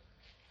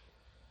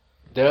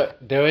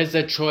 there is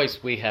a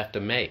choice we have to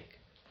make.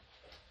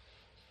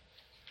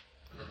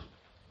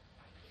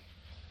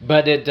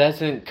 But it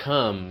doesn't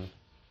come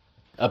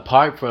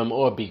apart from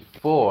or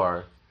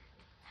before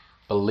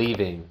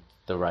believing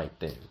the right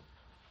thing.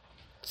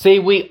 See,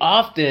 we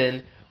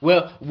often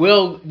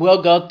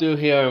we'll go through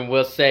here and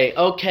we'll say,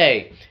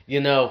 okay,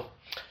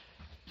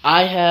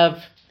 I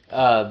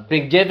have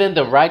been given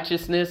the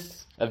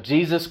righteousness of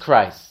Jesus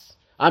Christ.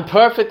 I'm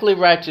perfectly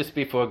righteous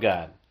before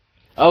God.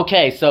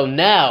 Okay, so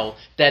now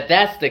that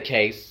that's the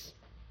case,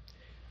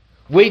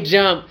 we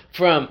jump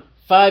from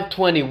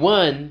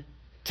 5:21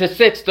 to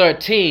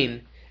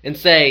 6:13 and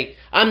say,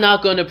 I'm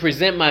not going to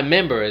present my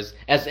members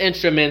as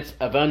instruments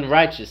of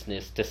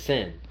unrighteousness to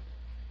sin.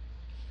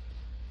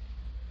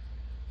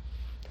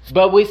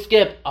 But we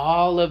skip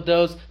all of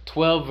those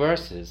 12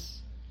 verses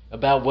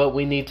about what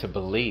we need to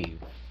believe.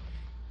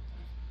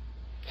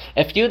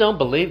 If you don't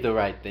believe the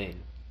right thing,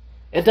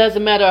 it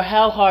doesn't matter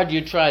how hard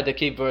you try to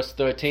keep verse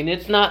 13,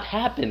 it's not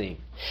happening.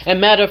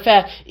 And matter of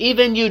fact,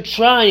 even you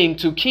trying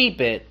to keep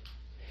it,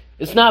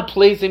 it's not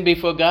pleasing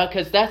before God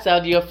because that's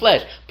out of your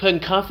flesh. Putting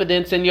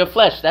confidence in your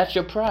flesh, that's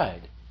your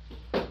pride.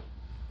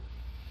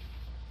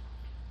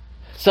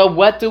 So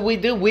what do? We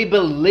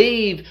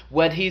believe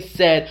what He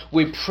said.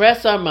 We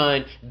press our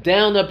mind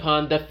down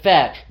upon the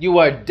fact you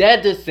are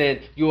dead to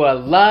sin. You are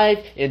alive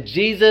in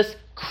Jesus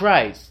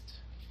Christ.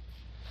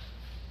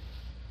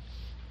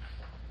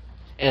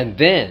 And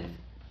then,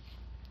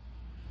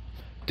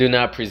 do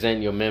not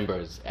present your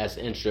members as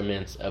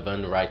instruments of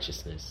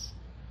unrighteousness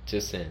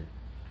to sin.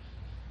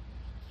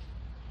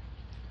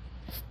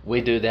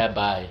 We do that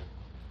by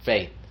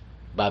faith,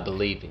 by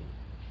believing,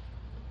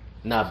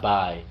 not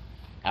by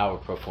our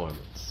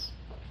performance.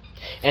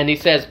 And he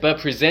says, but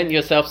present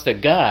yourselves to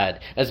God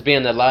as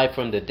being alive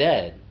from the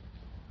dead,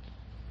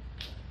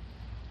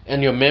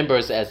 and your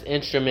members as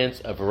instruments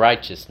of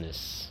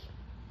righteousness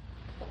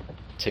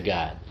to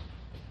God.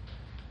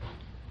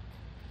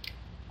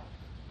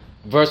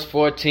 Verse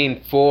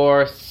 14,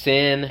 for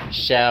sin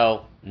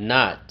shall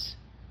not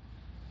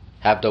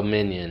have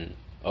dominion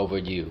over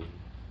you.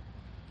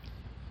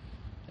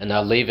 And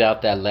I'll leave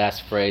out that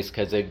last phrase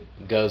because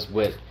it goes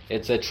with,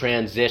 it's a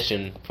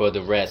transition for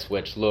the rest,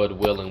 which Lord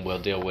willing we'll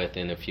deal with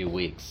in a few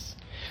weeks.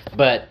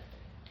 But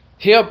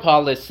Here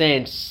Paul is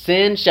saying,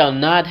 sin shall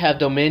not have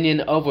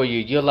dominion over you.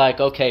 You're like,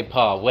 okay,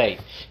 Paul, wait.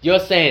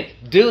 You're saying,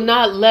 do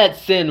not let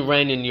sin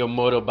reign in your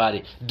mortal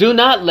body. Do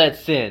not let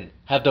sin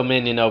have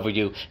dominion over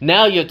you.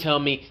 Now you're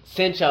telling me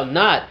sin shall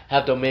not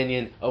have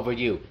dominion over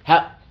you.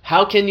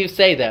 How can you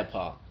say that,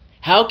 Paul?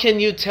 How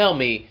can you tell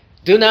me,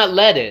 do not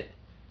let it,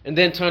 and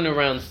then turn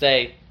around and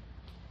say,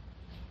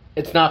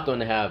 it's not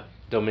going to have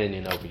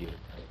dominion over you?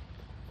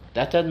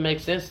 That doesn't make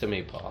sense to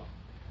me, Paul.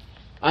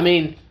 I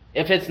mean,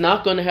 if it's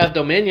not going to have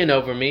dominion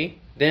over me,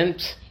 then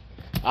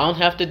I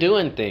don't have to do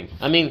anything.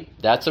 I mean,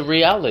 that's a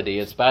reality.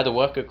 It's by the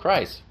work of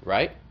Christ,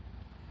 right?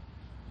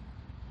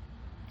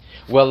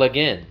 Well,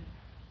 again,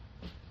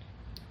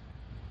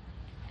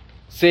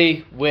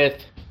 see,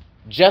 with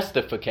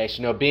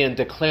justification or being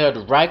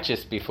declared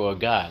righteous before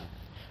God,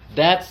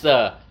 that's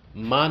a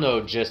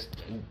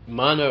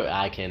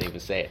I can't even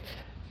say it.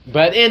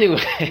 But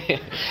anyway,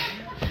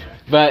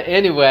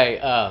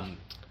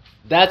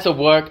 that's a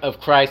work of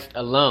Christ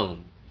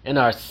alone. In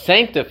our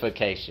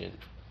sanctification,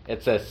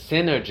 it's a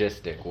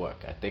synergistic work.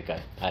 I think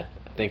I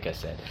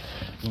said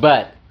it.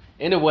 But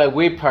anyway,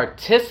 we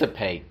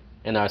participate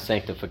in our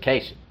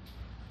sanctification.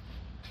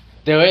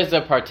 There is a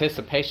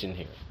participation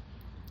here.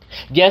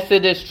 Yes,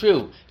 it is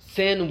true.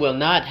 Sin will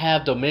not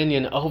have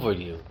dominion over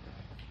you.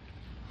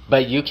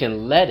 But you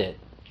can let it.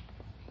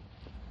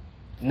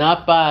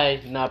 Not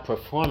by not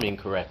performing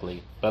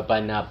correctly, but by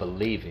not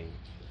believing.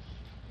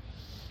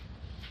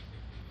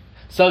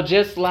 So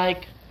just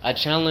like I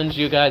challenged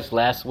you guys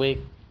last week,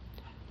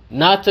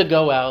 not to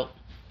go out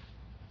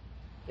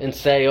and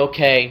say,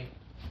 okay,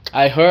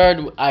 I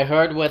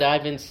heard what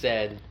Ivan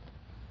said,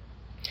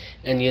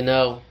 and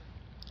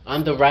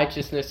I'm the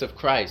righteousness of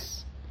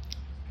Christ,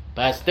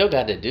 but I still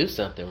got to do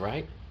something,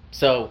 right?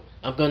 So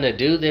I'm going to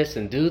do this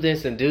and do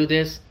this and do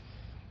this.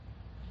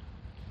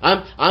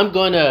 I'm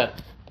going to,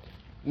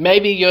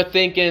 maybe you're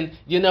thinking,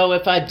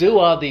 if I do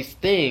all these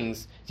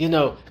things,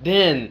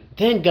 then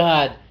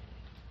God,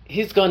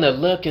 He's going to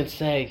look and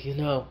say,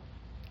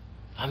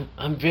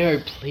 I'm very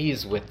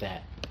pleased with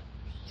that.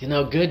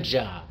 Good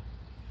job.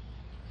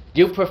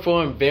 You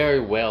performed very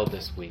well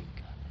this week.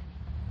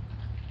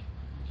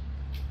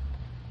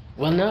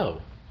 Well,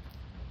 no.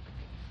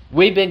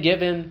 We've been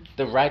given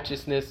the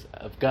righteousness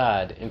of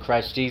God in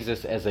Christ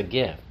Jesus as a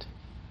gift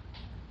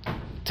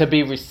to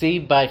be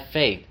received by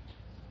faith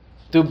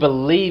through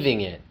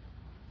believing it.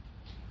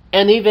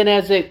 And even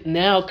as it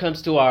now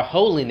comes to our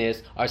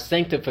holiness, our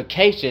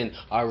sanctification,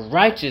 our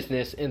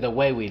righteousness in the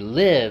way we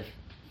live,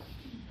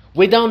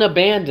 we don't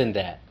abandon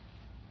that.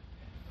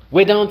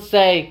 We don't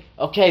say,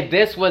 okay,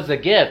 this was a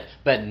gift,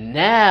 but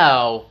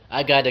now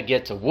I got to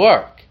get to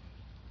work.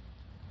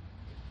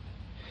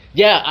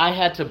 Yeah, I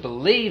had to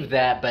believe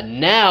that, but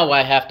now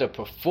I have to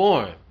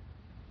perform.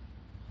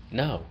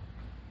 No.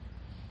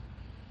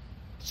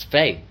 It's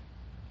faith.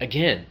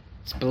 Again,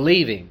 it's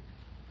believing.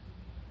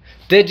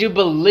 Did you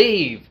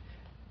believe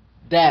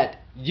that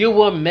you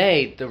were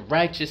made the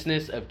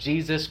righteousness of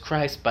Jesus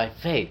Christ by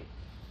faith?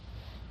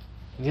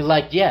 And you're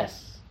like,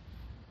 yes.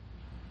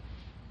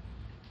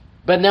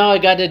 But now I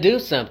got to do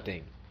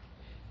something.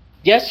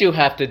 Yes, you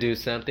have to do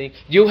something.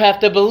 You have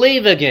to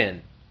believe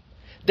again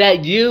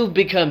that you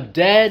become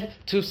dead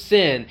to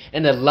sin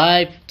and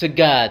alive to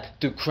God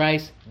through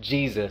Christ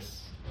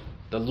Jesus,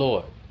 the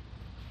Lord.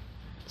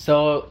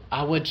 So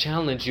I would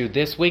challenge you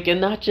this week, and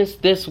not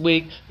just this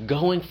week,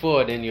 going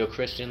forward in your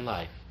Christian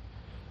life.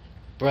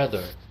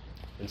 Brother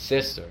and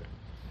sister,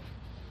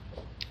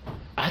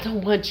 I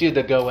don't want you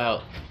to go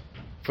out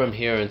from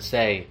here and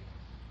say,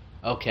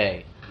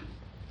 okay,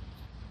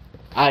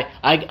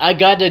 I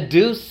got to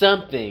do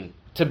something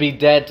to be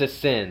dead to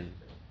sin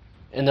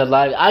and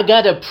alive. I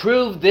got to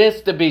prove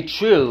this to be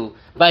true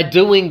by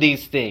doing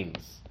these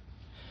things.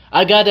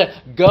 I got to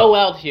go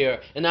out here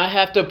and I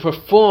have to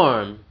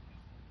perform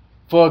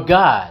for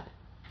God.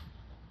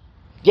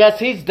 Yes,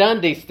 He's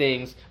done these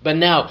things, but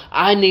now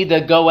I need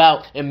to go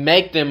out and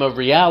make them a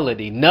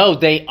reality. No,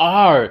 they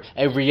are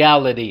a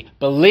reality.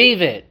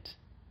 Believe it.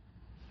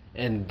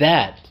 And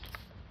that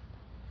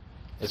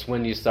is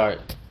when you start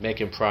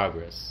making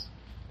progress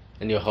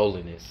in your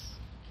holiness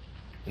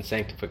and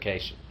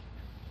sanctification.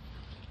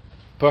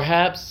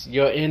 Perhaps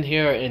you're in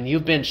here and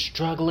you've been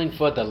struggling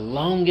for the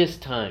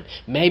longest time.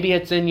 Maybe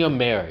it's in your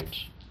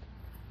marriage.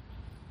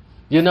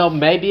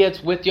 Maybe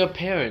it's with your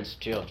parents'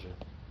 children.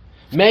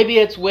 Maybe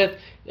it's with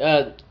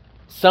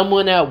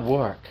someone at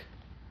work.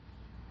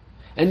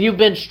 And you've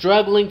been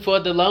struggling for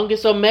the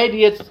longest, or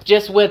maybe it's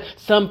just with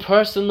some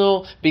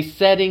personal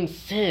besetting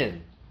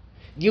sin.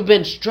 You've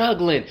been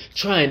struggling,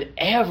 trying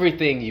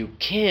everything you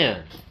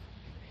can.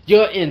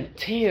 You're in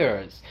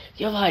tears.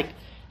 You're like,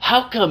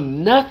 how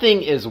come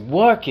nothing is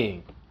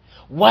working?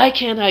 Why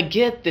can't I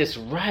get this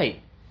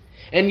right?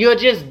 And you're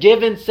just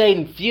giving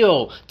Satan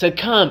fuel to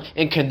come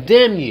and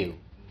condemn you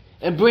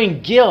and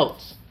bring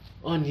guilt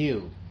on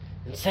you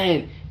and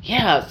saying,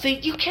 yeah, see,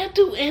 you can't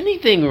do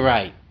anything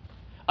right.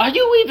 Are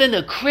you even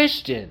a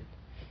Christian?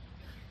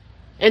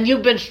 And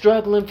you've been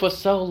struggling for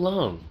so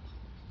long.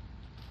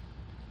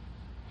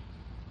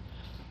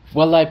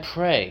 Well, I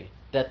pray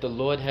that the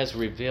Lord has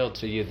revealed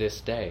to you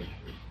this day?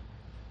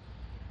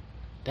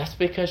 That's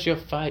because you're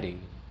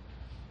fighting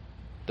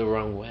the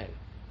wrong way.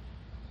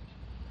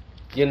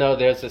 You know,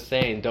 there's a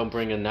saying, don't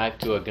bring a knife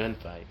to a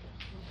gunfight.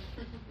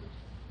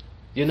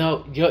 You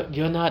know,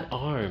 you're not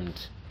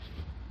armed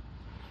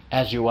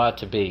as you ought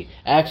to be.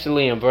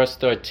 Actually, in verse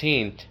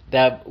 13,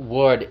 that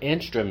word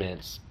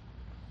instruments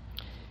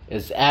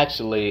is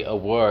actually a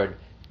word,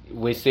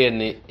 we see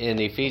it in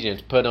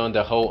Ephesians, put on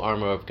the whole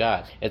armor of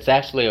God. It's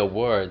actually a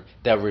word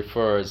that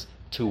refers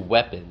to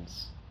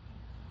weapons.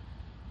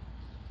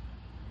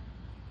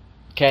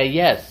 Okay,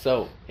 yes,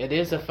 so it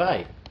is a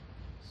fight.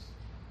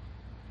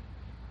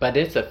 But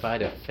it's a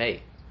fight of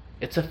faith.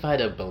 It's a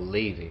fight of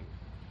believing.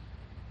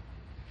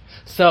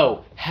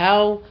 So,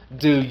 how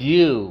do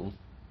you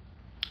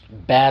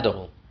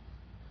battle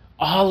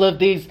all of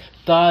these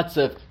thoughts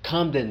of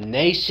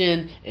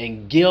condemnation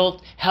and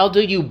guilt? How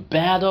do you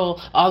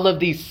battle all of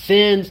these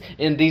sins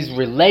and these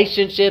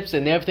relationships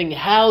and everything?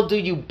 How do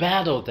you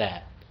battle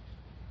that?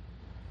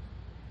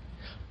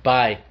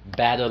 By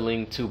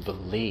battling to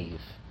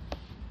believe.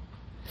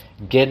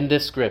 Get in the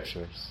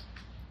scriptures.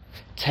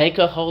 Take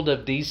a hold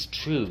of these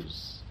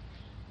truths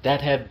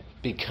that have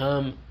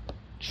become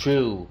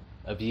true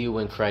of you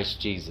in Christ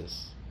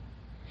Jesus.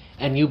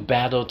 And you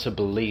battle to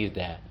believe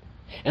that.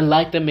 And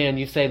like the man,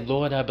 you say,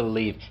 Lord, I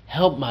believe.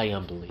 Help my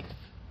unbelief.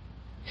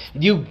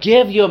 You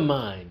give your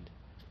mind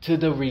to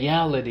the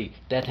reality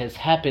that has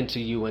happened to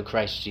you in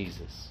Christ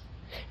Jesus.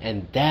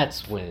 And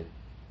that's when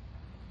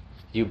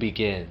you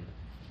begin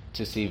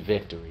to see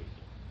victory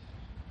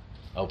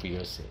over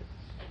your sin.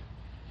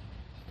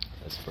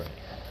 Let's pray.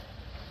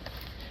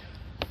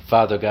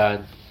 Father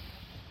God,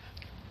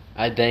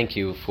 I thank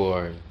you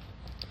for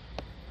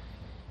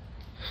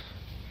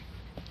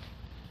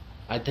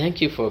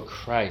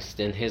Christ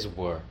and his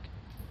work.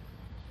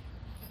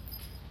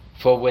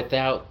 For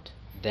without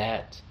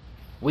that,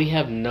 we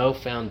have no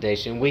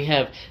foundation. We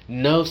have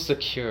no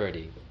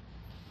security.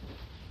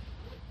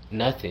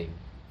 Nothing.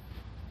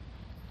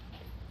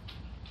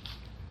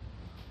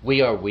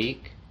 We are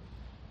weak.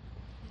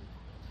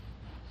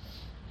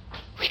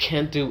 We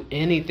can't do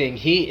anything.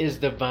 He is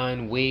the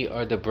vine. We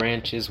are the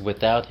branches.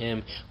 Without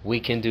him, we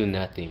can do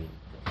nothing.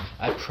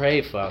 I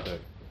pray, Father,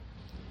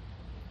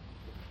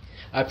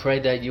 I pray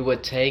that you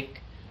would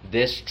take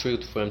this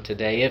truth from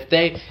today.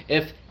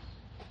 If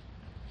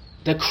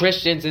the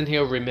Christians in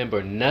here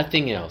remember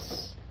nothing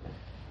else,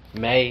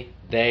 may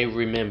they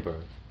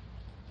remember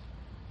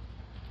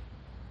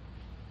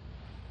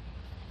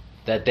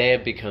that they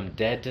have become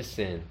dead to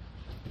sin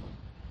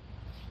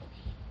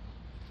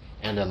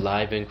and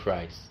alive in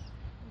Christ.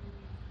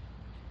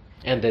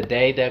 And the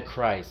day that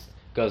Christ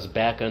goes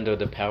back under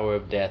the power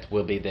of death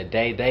will be the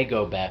day they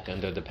go back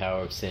under the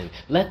power of sin.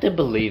 Let them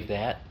believe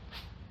that.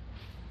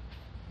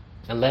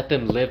 And let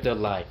them live their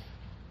life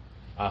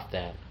off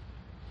that.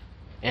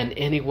 And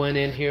anyone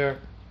in here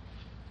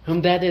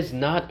whom that is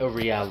not a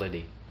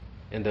reality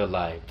in their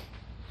life,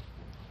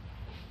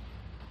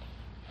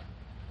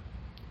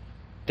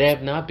 they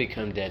have not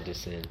become dead to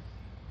sin.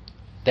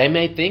 They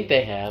may think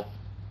they have,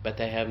 but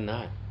they have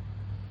not.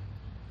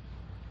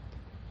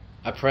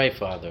 I pray,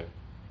 Father,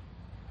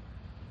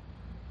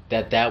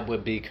 that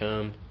would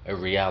become a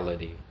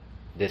reality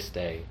this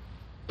day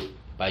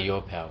by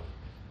your power.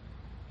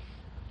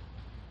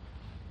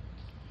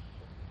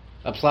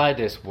 Apply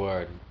this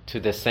word to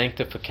the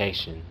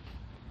sanctification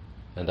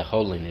and the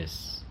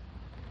holiness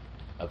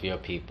of your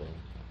people.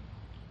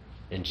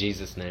 In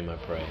Jesus' name I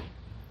pray.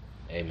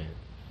 Amen.